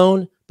do it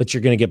alone, but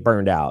you're going to get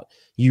burned out.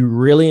 You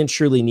really and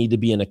truly need to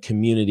be in a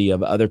community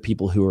of other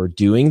people who are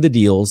doing the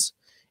deals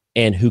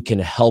and who can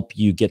help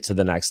you get to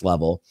the next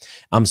level.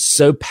 I'm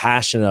so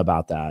passionate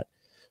about that.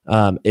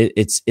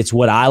 It's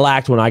what I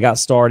lacked when I got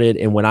started.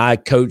 And when I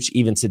coach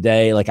even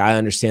today, like I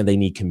understand they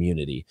need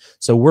community.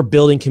 So we're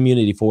building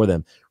community for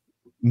them.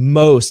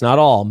 Most, not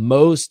all,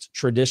 most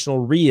traditional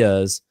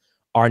RIAs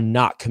are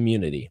not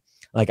community.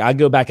 Like I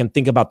go back and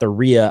think about the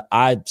RIA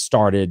I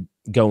started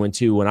going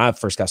to when I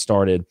first got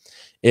started.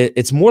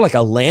 It's more like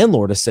a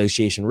landlord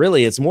association,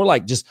 really. It's more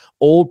like just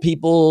old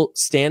people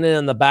standing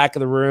in the back of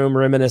the room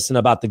reminiscing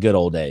about the good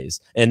old days.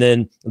 And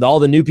then all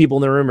the new people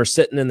in the room are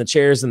sitting in the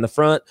chairs in the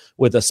front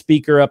with a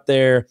speaker up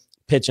there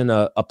pitching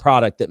a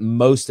product that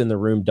most in the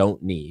room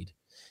don't need.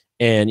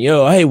 And,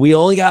 hey, we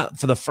only got,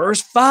 for the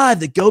first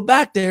 5 that go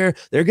back there,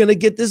 they're going to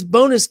get this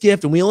bonus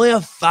gift. And we only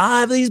have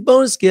 5 of these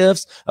bonus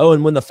gifts. Oh,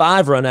 and when the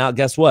 5 run out,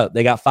 guess what?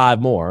 They got 5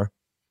 more.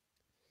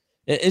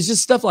 It's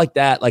just stuff like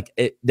that. Like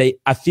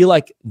I feel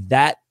like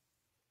that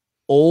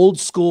old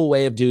school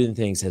way of doing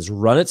things has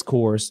run its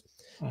course.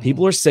 Mm-hmm.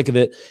 People are sick of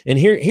it. And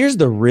here's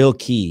the real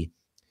key.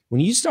 When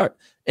you start,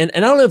 and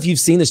I don't know if you've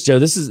seen this, Joe,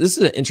 this is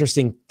an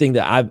interesting thing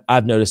that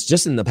I've noticed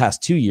just in the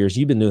past 2 years.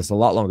 You've been doing this a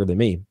lot longer than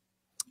me.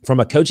 From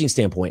a coaching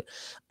standpoint,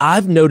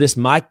 I've noticed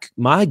my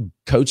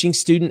coaching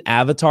student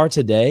avatar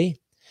today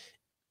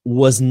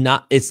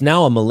it's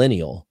now a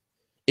millennial.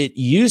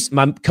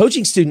 My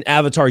coaching student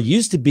avatar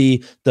used to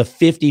be the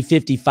 50,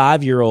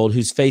 55-year-old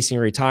who's facing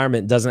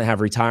retirement, doesn't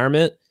have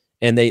retirement,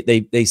 and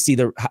they see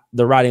the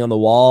writing on the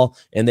wall,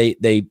 and they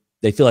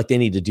feel like they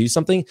need to do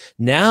something.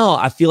 Now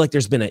I feel like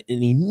there's been an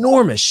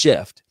enormous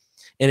shift,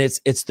 and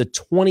it's the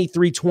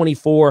 23,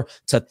 24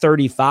 to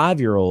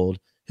 35-year-old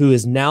who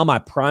is now my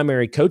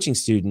primary coaching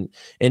student.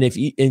 And if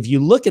you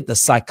look at the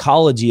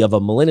psychology of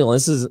a millennial,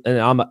 and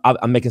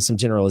I'm making some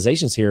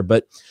generalizations here,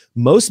 but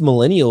most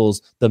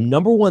millennials, the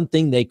number one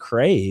thing they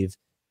crave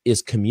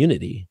is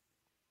community.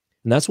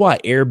 And that's why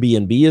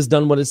Airbnb has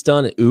done what it's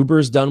done.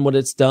 Uber's done what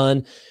it's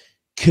done.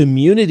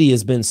 Community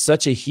has been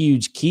such a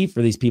huge key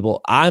for these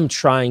people. I'm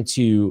trying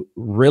to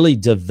really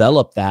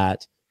develop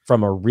that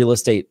from a real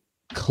estate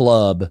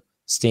club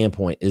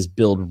standpoint is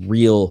build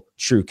real,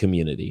 true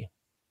community.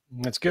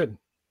 That's good.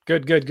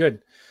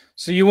 Good.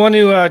 So you want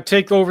to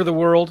take over the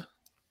world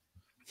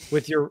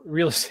with your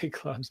real estate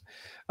clubs.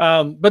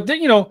 But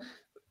then,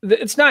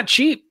 it's not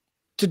cheap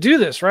to do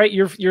this, right?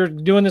 You're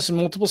doing this in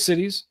multiple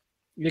cities.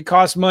 It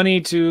costs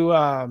money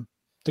to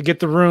get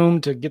the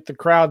room, to get the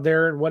crowd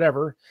there and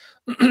whatever,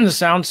 the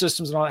sound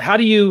systems and all that. How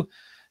do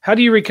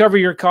you recover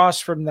your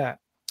costs from that?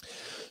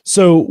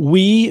 So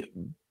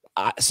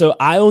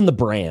I own the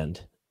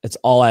brand. It's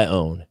all I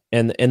own.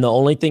 And the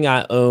only thing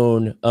I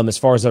own, as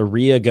far as a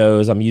RIA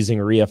goes, I'm using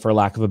RIA for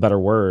lack of a better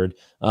word.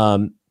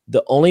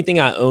 The only thing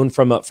I own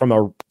from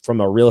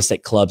a real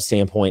estate club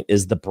standpoint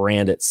is the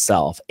brand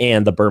itself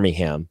and the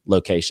Birmingham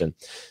location.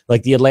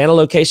 Like the Atlanta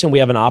location, we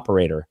have an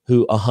operator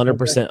who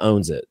 100%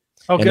 owns it.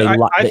 Okay,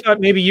 I thought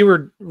maybe you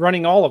were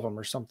running all of them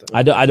or something.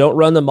 I don't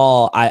run them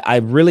all. I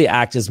really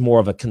act as more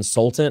of a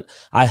consultant.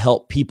 I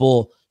help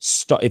people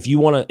start. If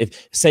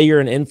say you're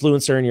an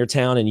influencer in your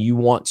town and you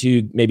want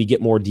to maybe get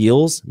more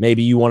deals,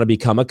 maybe you want to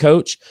become a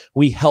coach,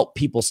 we help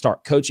people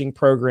start coaching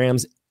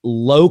programs,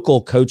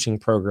 local coaching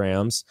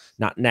programs,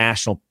 not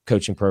national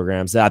coaching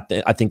programs. That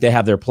I think they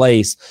have their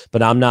place,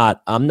 but I'm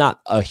not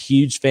a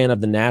huge fan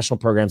of the national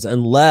programs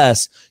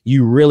unless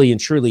you really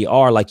and truly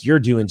are like you're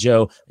doing,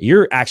 Joe.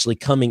 You're actually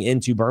coming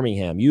into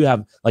Birmingham. You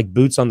have like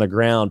boots on the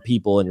ground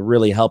people and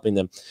really helping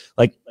them.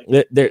 Like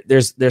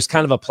there's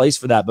kind of a place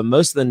for that, but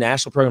most of the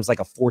national programs, like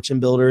a Fortune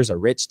Builders, a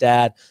Rich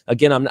Dad,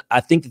 again, I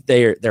think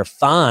that they're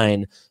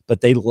fine, but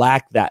they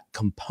lack that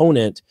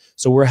component.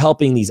 So we're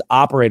helping these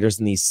operators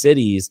in these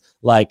cities.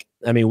 Like,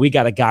 I mean, we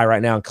got a guy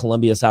right now in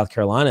Columbia, South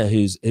Carolina,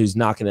 who's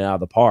knocking it out of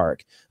the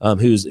park,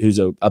 who's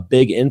a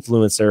big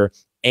influencer,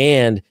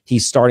 and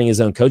he's starting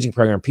his own coaching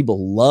program.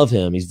 People love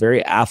him. He's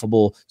very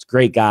affable. He's a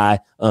great guy.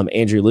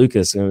 Andrew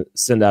Lucas, and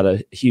send out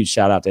a huge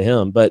shout out to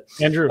him. But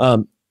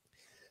Andrew,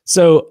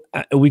 so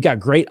we've got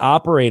great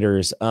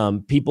operators,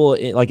 people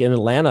like in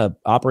Atlanta,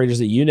 operators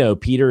that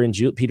Peter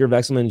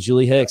Vexelman and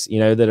Julie Hicks,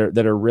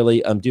 that are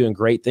really doing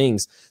great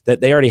things.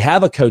 That they already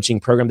have a coaching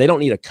program. They don't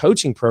need a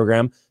coaching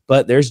program,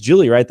 but there's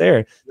Julie right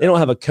there. They don't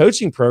have a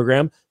coaching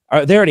program.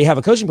 They already have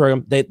a coaching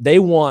program. They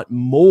want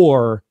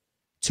more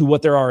to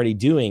what they're already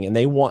doing, and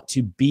they want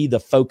to be the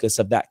focus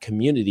of that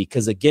community.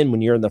 Because again,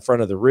 when you're in the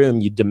front of the room,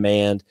 you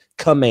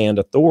command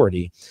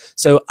authority.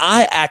 So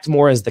I act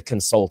more as the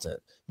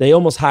consultant. They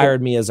almost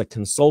hired me as a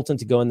consultant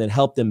to go and then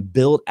help them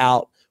build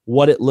out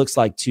what it looks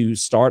like to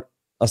start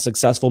a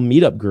successful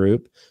meetup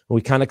group.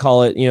 We kind of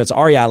call it, it's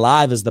REI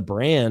Live as the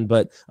brand,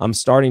 but I'm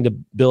starting to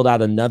build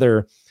out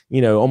another,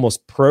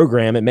 almost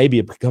program. It may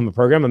become a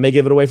program. I may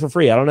give it away for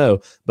free. I don't know.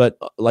 But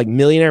like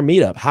Millionaire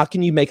Meetup, how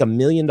can you make $1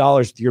 million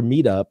with your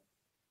meetup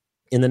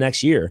in the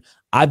next year?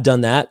 I've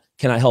done that.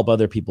 Can I help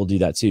other people do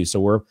that too? So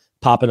we're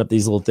popping up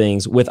these little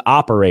things with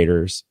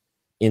operators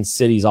in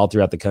cities all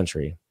throughout the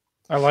country.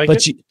 I like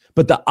it.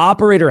 But the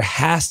operator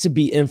has to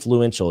be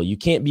influential. You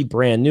can't be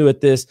brand new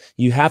at this.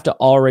 You have to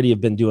already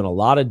have been doing a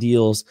lot of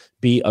deals,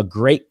 be a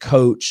great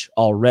coach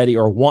already,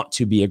 or want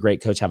to be a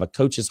great coach, have a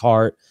coach's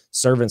heart,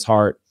 servant's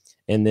heart.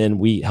 And then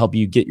we help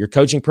you get your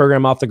coaching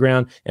program off the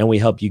ground, and we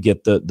help you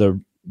get the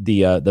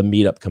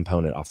meetup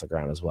component off the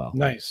ground as well.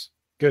 Nice.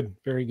 Good.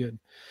 Very good.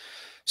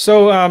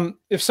 So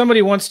if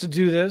somebody wants to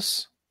do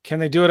this, can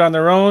they do it on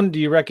their own? Do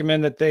you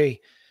recommend that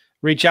they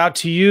reach out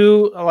to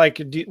you?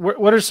 Like,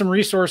 what are some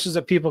resources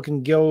that people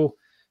can go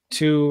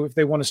to if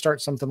they want to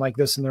start something like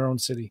this in their own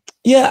city?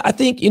 Yeah, I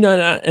think,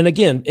 and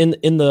again,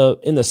 in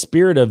the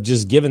spirit of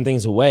just giving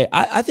things away,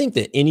 I think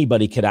that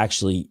anybody could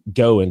actually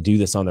go and do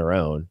this on their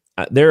own.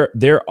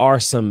 There are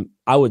some,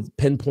 I would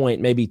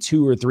pinpoint maybe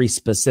 2 or 3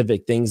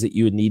 specific things that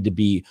you would need to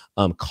be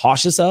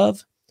cautious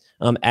of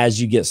as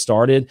you get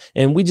started.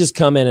 And we just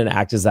come in and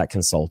act as that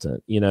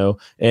consultant,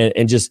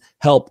 and just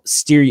help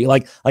steer you.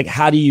 Like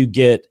how do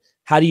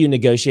you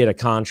negotiate a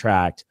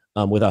contract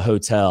with a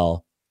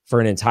hotel for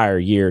an entire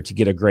year to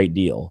get a great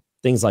deal?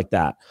 Things like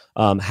that.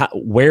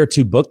 Where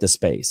to book the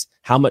space?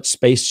 How much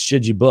space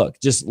should you book?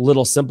 Just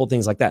little simple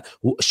things like that.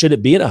 Should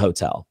it be in a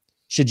hotel?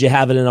 Should you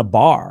have it in a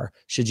bar?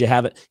 Should you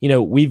have it?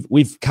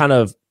 We've kind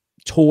of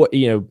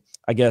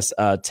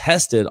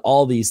tested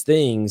all these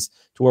things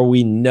to where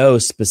we know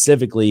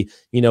specifically,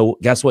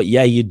 guess what?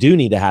 Yeah, you do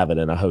need to have it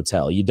in a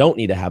hotel. You don't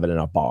need to have it in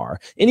a bar.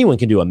 Anyone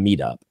can do a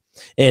meetup.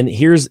 And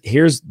here's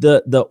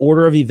the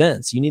order of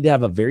events. You need to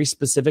have a very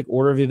specific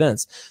order of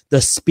events.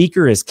 The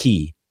speaker is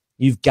key.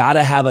 You've got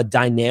to have a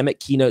dynamic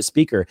keynote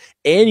speaker,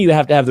 and you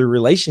have to have the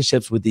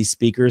relationships with these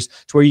speakers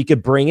to where you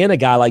could bring in a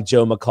guy like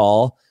Joe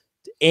McCall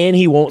and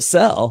he won't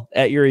sell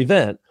at your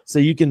event. So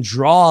you can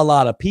draw a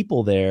lot of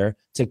people there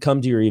to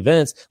come to your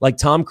events. Like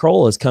Tom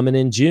Kroll is coming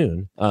in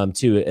June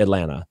to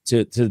Atlanta,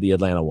 to the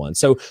Atlanta one.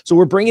 So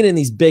we're bringing in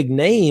these big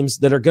names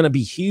that are going to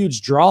be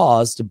huge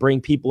draws to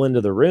bring people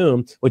into the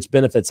room, which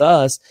benefits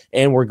us.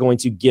 And we're going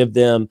to give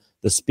them,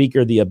 the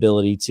speaker, the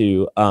ability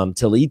to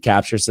lead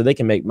capture so they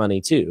can make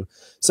money too.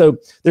 So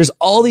there's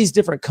all these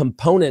different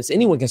components.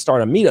 Anyone can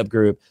start a meetup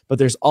group, but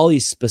there's all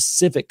these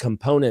specific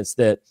components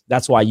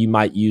that's why you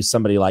might use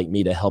somebody like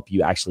me to help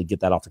you actually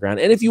get that off the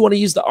ground. And if you want to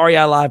use the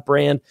REI Live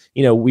brand,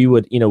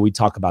 we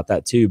talk about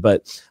that too.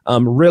 But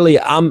really,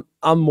 I'm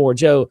more,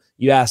 Joe,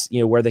 you asked,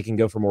 where they can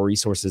go for more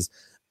resources.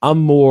 I'm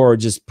more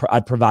just,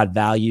 I provide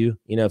value.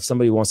 If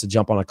somebody wants to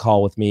jump on a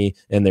call with me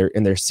and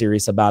they're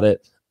serious about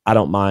it, I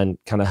don't mind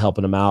kind of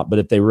helping them out. But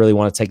if they really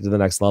want to take it to the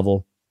next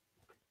level,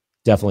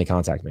 definitely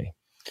contact me.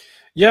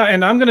 Yeah.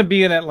 And I'm going to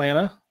be in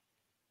Atlanta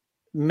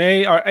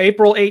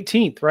April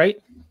 18th, right?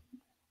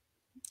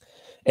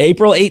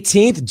 April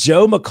 18th,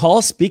 Joe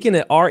McCall speaking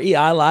at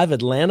REI Live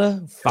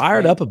Atlanta.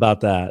 Fired up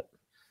about that.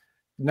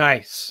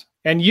 Nice.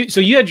 And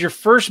you had your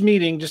first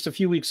meeting just a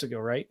few weeks ago,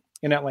 right?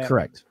 In Atlanta.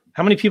 Correct.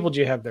 How many people did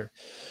you have there?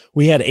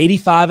 We had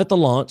 85 at the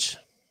launch.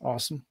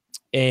 Awesome.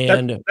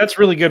 And that's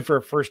really good for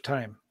a first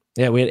time.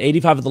 Yeah, we had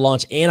 85 at the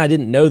launch, and I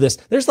didn't know this.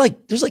 There's like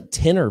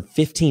 10 or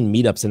 15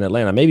 meetups in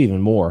Atlanta, maybe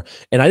even more.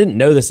 And I didn't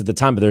know this at the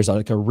time, but there's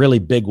like a really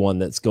big one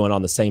that's going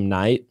on the same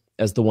night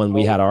as the one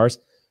we had ours.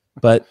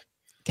 But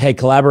hey,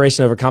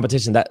 collaboration over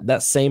competition.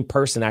 That same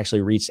person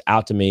actually reached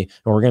out to me,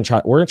 and we're gonna try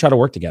to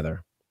work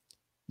together.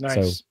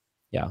 Nice. So,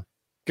 yeah.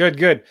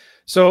 Good.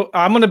 So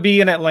I'm gonna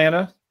be in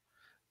Atlanta,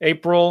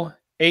 April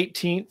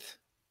 18th.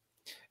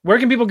 Where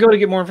can people go to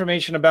get more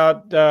information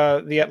about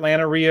the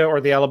Atlanta RIA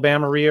or the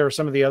Alabama RIA or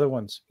some of the other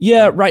ones?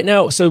 Yeah, right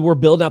now. So we're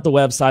building out the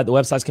website. The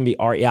website's can be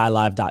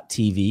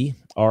reilive.tv,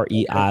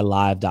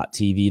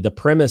 reilive.tv. The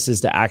premise is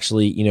to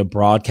actually,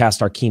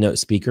 broadcast our keynote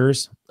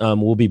speakers.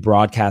 We'll be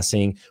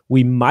broadcasting.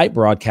 We might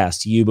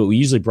broadcast you, but we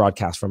usually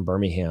broadcast from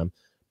Birmingham.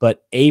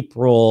 But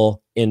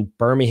April in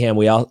Birmingham,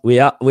 we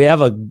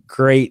have a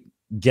great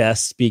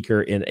guest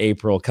speaker in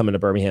April coming to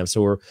Birmingham.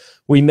 So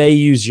we may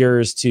use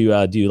yours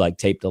to do like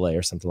tape delay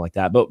or something like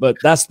that. But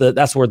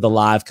that's where the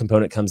live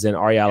component comes in,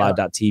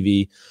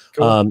 reilive.tv.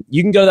 Cool.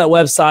 You can go to that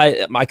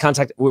website. My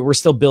contact, we're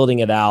still building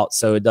it out,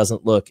 so it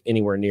doesn't look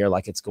anywhere near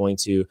like it's going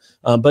to.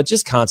 But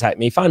just contact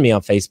me. Find me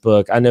on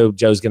Facebook. I know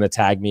Joe's going to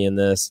tag me in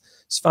this.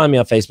 Just find me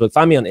on Facebook.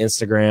 Find me on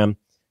Instagram.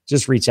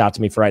 Just reach out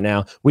to me for right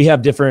now. We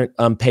have different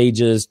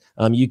pages.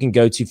 You can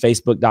go to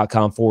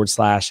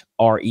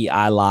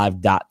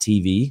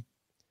facebook.com/reilive.tv.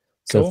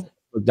 So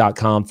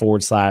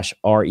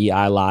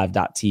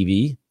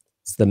facebook.com/reilive.tv.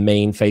 It's the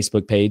main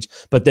Facebook page.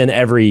 But then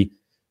every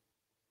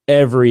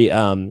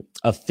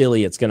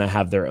affiliate's going to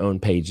have their own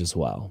page as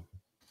well.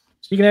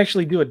 So you can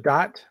actually do a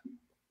dot.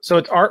 So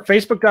it's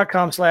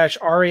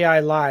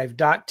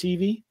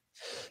facebook.com/reilive.tv.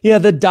 Yeah,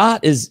 the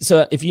dot is,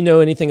 so if you know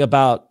anything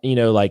about,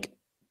 like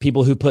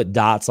people who put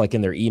dots like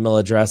in their email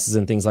addresses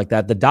and things like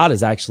that, the dot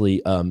is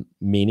actually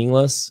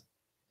meaningless.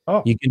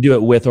 Oh. You can do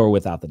it with or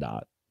without the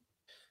dot.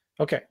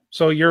 Okay,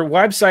 so your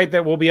website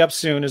that will be up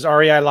soon is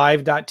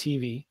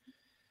reilive.tv.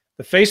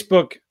 The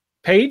Facebook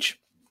page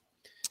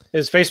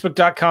is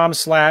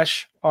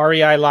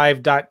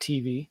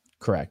facebook.com/reilive.tv.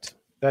 Correct.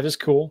 That is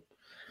cool.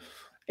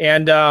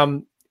 And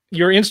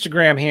your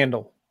Instagram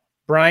handle,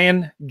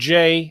 Brian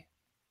J.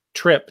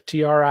 Trippe,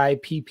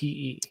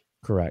 TRIPPE.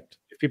 Correct.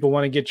 If people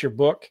want to get your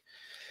book.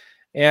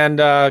 And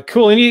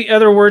cool. Any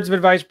other words of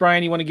advice,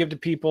 Brian, you want to give to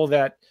people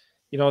that,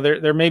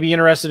 they're maybe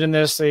interested in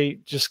this? They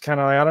just kind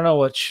of, I don't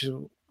know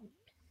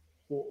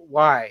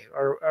why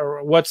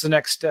or what's the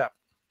next step?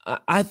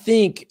 I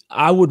think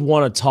I would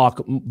want to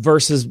talk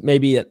versus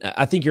maybe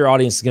I think your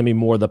audience is going to be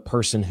more the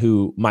person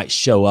who might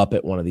show up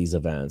at one of these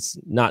events,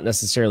 not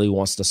necessarily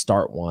wants to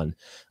start one.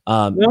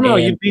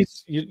 You'll be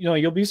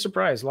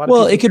surprised.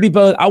 It could be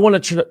both. I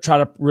want to try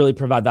to really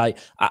provide value.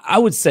 I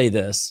would say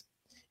this: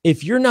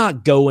 if you're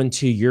not going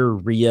to your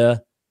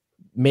RIA,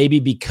 maybe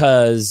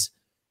because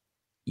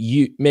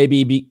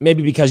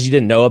because you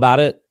didn't know about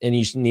it and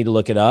you need to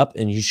look it up,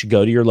 and you should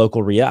go to your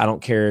local RIA. I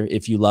don't care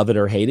if you love it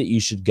or hate it,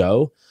 you should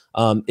go.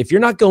 If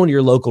you're not going to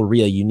your local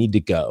RIA, you need to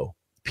go,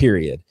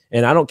 period.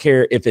 And I don't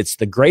care if it's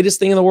the greatest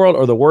thing in the world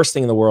or the worst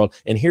thing in the world.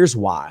 And here's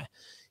why.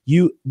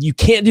 You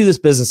can't do this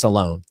business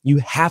alone. You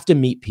have to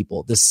meet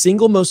people. The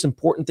single most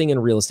important thing in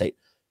real estate,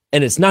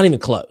 and it's not even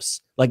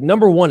close. Like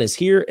number one is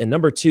here, and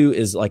number two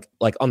is like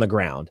on the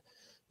ground.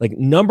 Like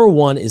number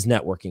one is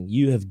networking.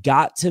 You have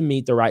got to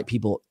meet the right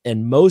people.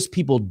 And most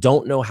people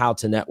don't know how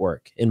to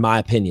network, in my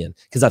opinion,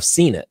 because I've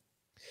seen it.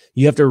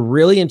 You have to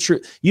really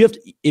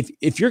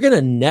if you're going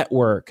to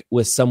network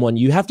with someone,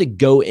 you have to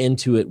go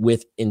into it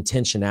with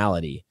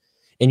intentionality,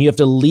 and you have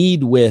to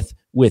lead with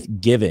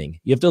giving.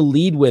 You have to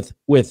lead with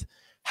what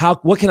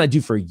can I do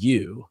for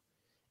you?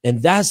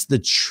 And that's the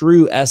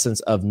true essence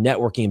of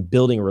networking and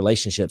building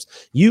relationships.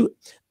 You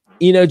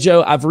know,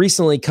 Joe, I've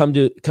recently come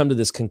to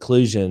this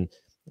conclusion.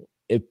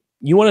 If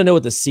you want to know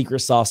what the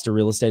secret sauce to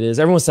real estate is,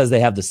 everyone says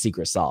they have the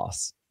secret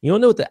sauce. You want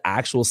to know what the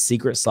actual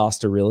secret sauce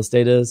to real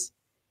estate is?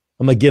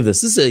 I'm going to give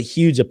this. This is a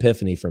huge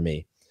epiphany for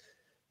me.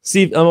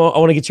 See, I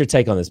want to get your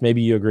take on this.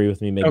 Maybe you agree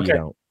with me. Maybe you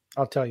don't.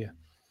 I'll tell you.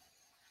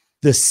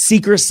 The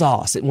secret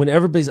sauce, when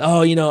everybody's,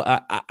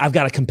 I've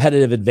got a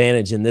competitive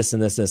advantage in this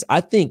and this and this. I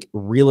think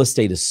real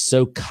estate is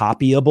so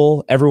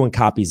copyable. Everyone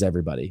copies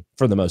everybody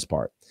for the most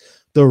part.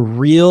 The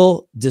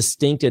real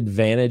distinct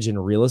advantage in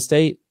real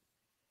estate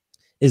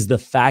is the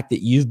fact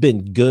that you've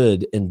been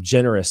good and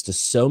generous to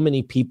so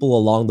many people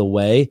along the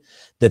way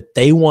that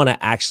they want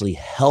to actually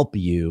help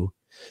you.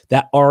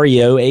 That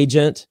REO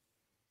agent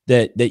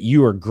that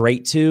you are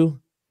great to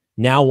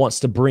now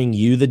wants to bring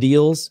you the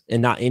deals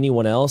and not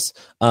anyone else.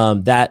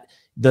 That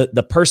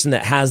the person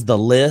that has the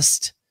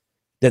list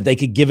that they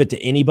could give it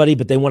to anybody,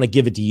 but they want to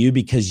give it to you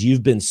because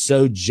you've been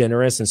so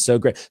generous and so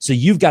great. So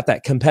you've got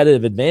that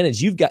competitive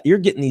advantage. You're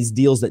getting these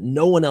deals that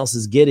no one else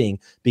is getting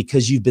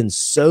because you've been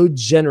so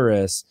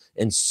generous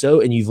and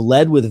you've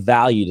led with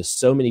value to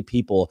so many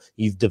people.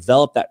 You've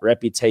developed that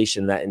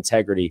reputation, that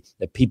integrity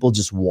that people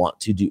just want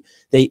to do.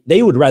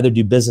 They would rather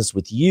do business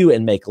with you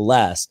and make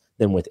less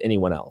than with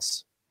anyone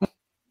else.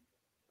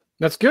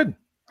 That's good.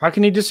 How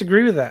can you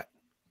disagree with that?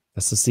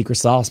 That's the secret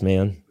sauce,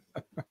 man.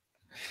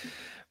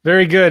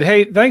 Very good.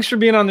 Hey, thanks for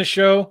being on the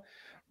show.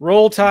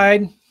 Roll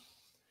Tide.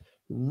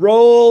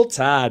 Roll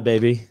Tide,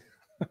 baby.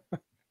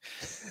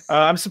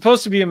 I'm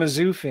supposed to be a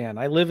Mizzou fan.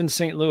 I live in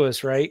St.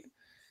 Louis, right?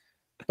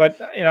 But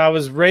I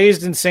was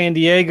raised in San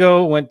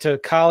Diego, went to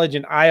college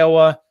in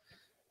Iowa,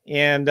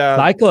 and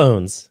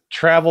Cyclones.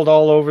 Traveled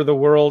all over the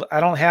world. I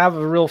don't have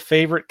a real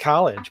favorite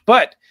college,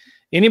 but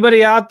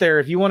anybody out there,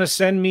 if you want to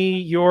send me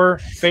your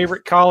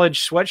favorite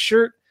college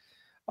sweatshirt,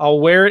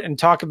 I'll wear it and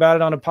talk about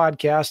it on a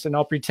podcast, and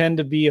I'll pretend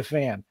to be a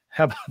fan.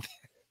 How about that?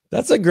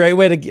 That's a great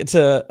way to get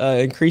to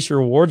increase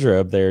your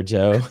wardrobe there,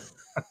 Joe.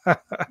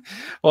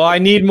 Well, I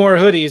need more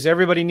hoodies.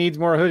 Everybody needs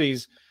more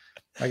hoodies.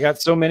 I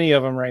got so many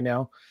of them right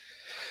now.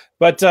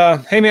 But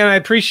hey, man, I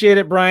appreciate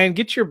it, Brian.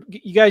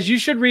 You guys, you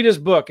should read his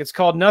book. It's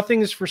called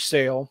Nothing is for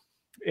Sale.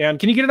 And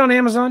can you get it on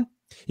Amazon?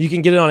 You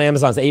can get it on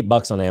Amazon. It's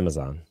 $8 on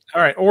Amazon.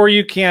 All right. Or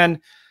you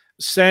can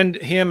send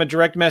him a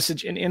direct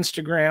message in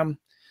Instagram.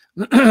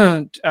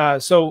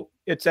 So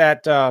it's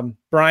at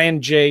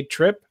Brian J.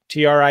 Trippe,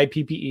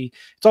 Trippe.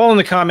 It's all in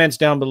the comments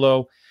down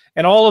below.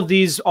 And all of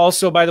these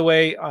also, by the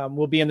way,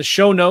 will be in the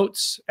show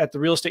notes at the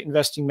Real Estate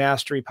Investing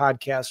Mastery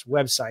podcast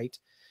website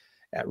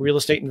at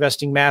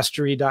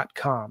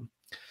realestateinvestingmastery.com.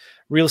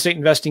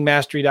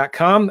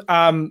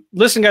 realestateinvestingmastery.com.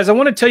 Listen, guys, I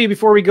want to tell you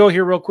before we go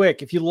here real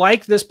quick, if you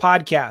like this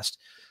podcast,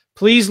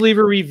 please leave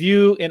a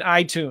review in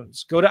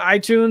iTunes. Go to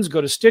iTunes, go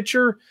to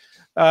Stitcher.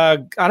 I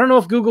don't know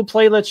if Google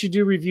Play lets you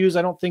do reviews.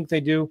 I don't think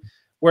they do.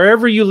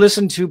 Wherever you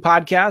listen to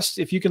podcasts,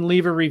 if you can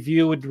leave a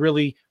review, would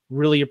really,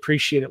 really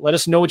appreciate it. Let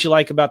us know what you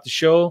like about the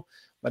show.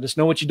 Let us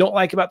know what you don't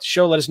like about the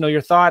show. Let us know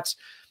your thoughts.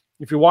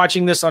 If you're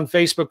watching this on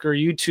Facebook or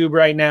YouTube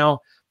right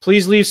now,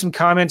 please leave some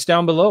comments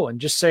down below and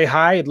just say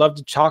hi. I'd love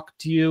to talk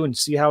to you and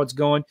see how it's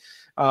going.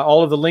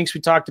 All of the links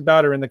we talked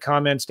about are in the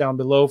comments down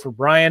below for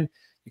Brian.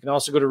 You can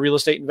also go to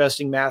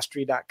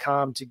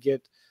realestateinvestingmastery.com to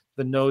get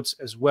the notes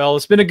as well.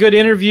 It's been a good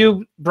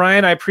interview,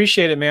 Brian. I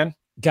appreciate it, man.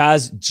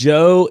 Guys,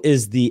 Joe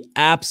is the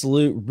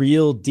absolute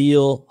real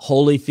deal,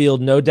 Holyfield,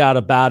 no doubt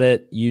about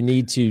it. You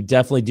need to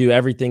definitely do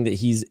everything that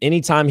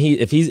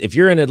if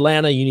you're in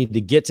Atlanta, you need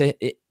to get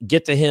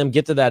to him,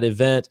 get to that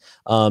event,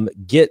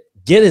 get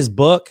his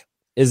book.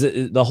 Is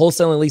it the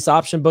Wholesaling Lease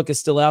Option book is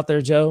still out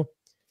there, Joe?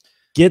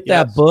 Get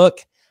that book.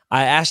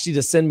 I asked you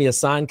to send me a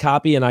signed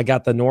copy, and I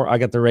got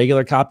the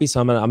regular copy, so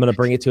I'm gonna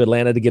bring it to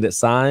Atlanta to get it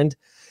signed.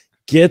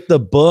 Get the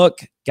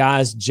book,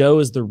 guys. Joe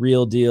is the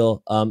real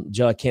deal.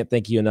 Joe, I can't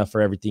thank you enough for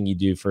everything you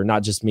do for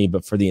not just me,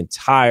 but for the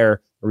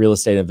entire real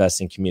estate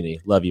investing community.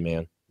 Love you,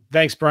 man.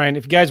 Thanks, Brian.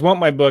 If you guys want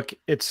my book,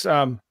 it's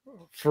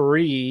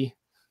free,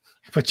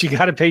 but you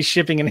got to pay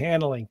shipping and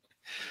handling.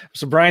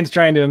 So Brian's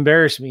trying to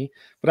embarrass me,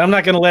 but I'm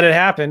not going to let it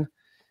happen.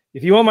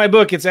 If you want my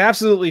book, it's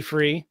absolutely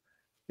free,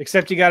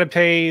 except you got to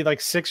pay like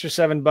 $6 or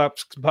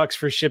 $7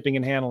 for shipping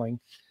and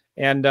handling.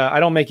 And I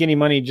don't make any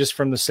money just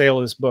from the sale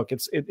of this book.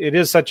 It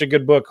is such a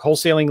good book.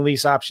 Wholesaling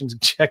Lease Options.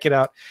 Check it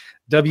out.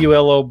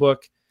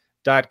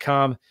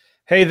 WLObook.com.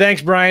 Hey,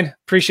 thanks, Brian.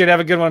 Appreciate it. Have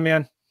a good one,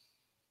 man.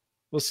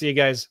 We'll see you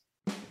guys.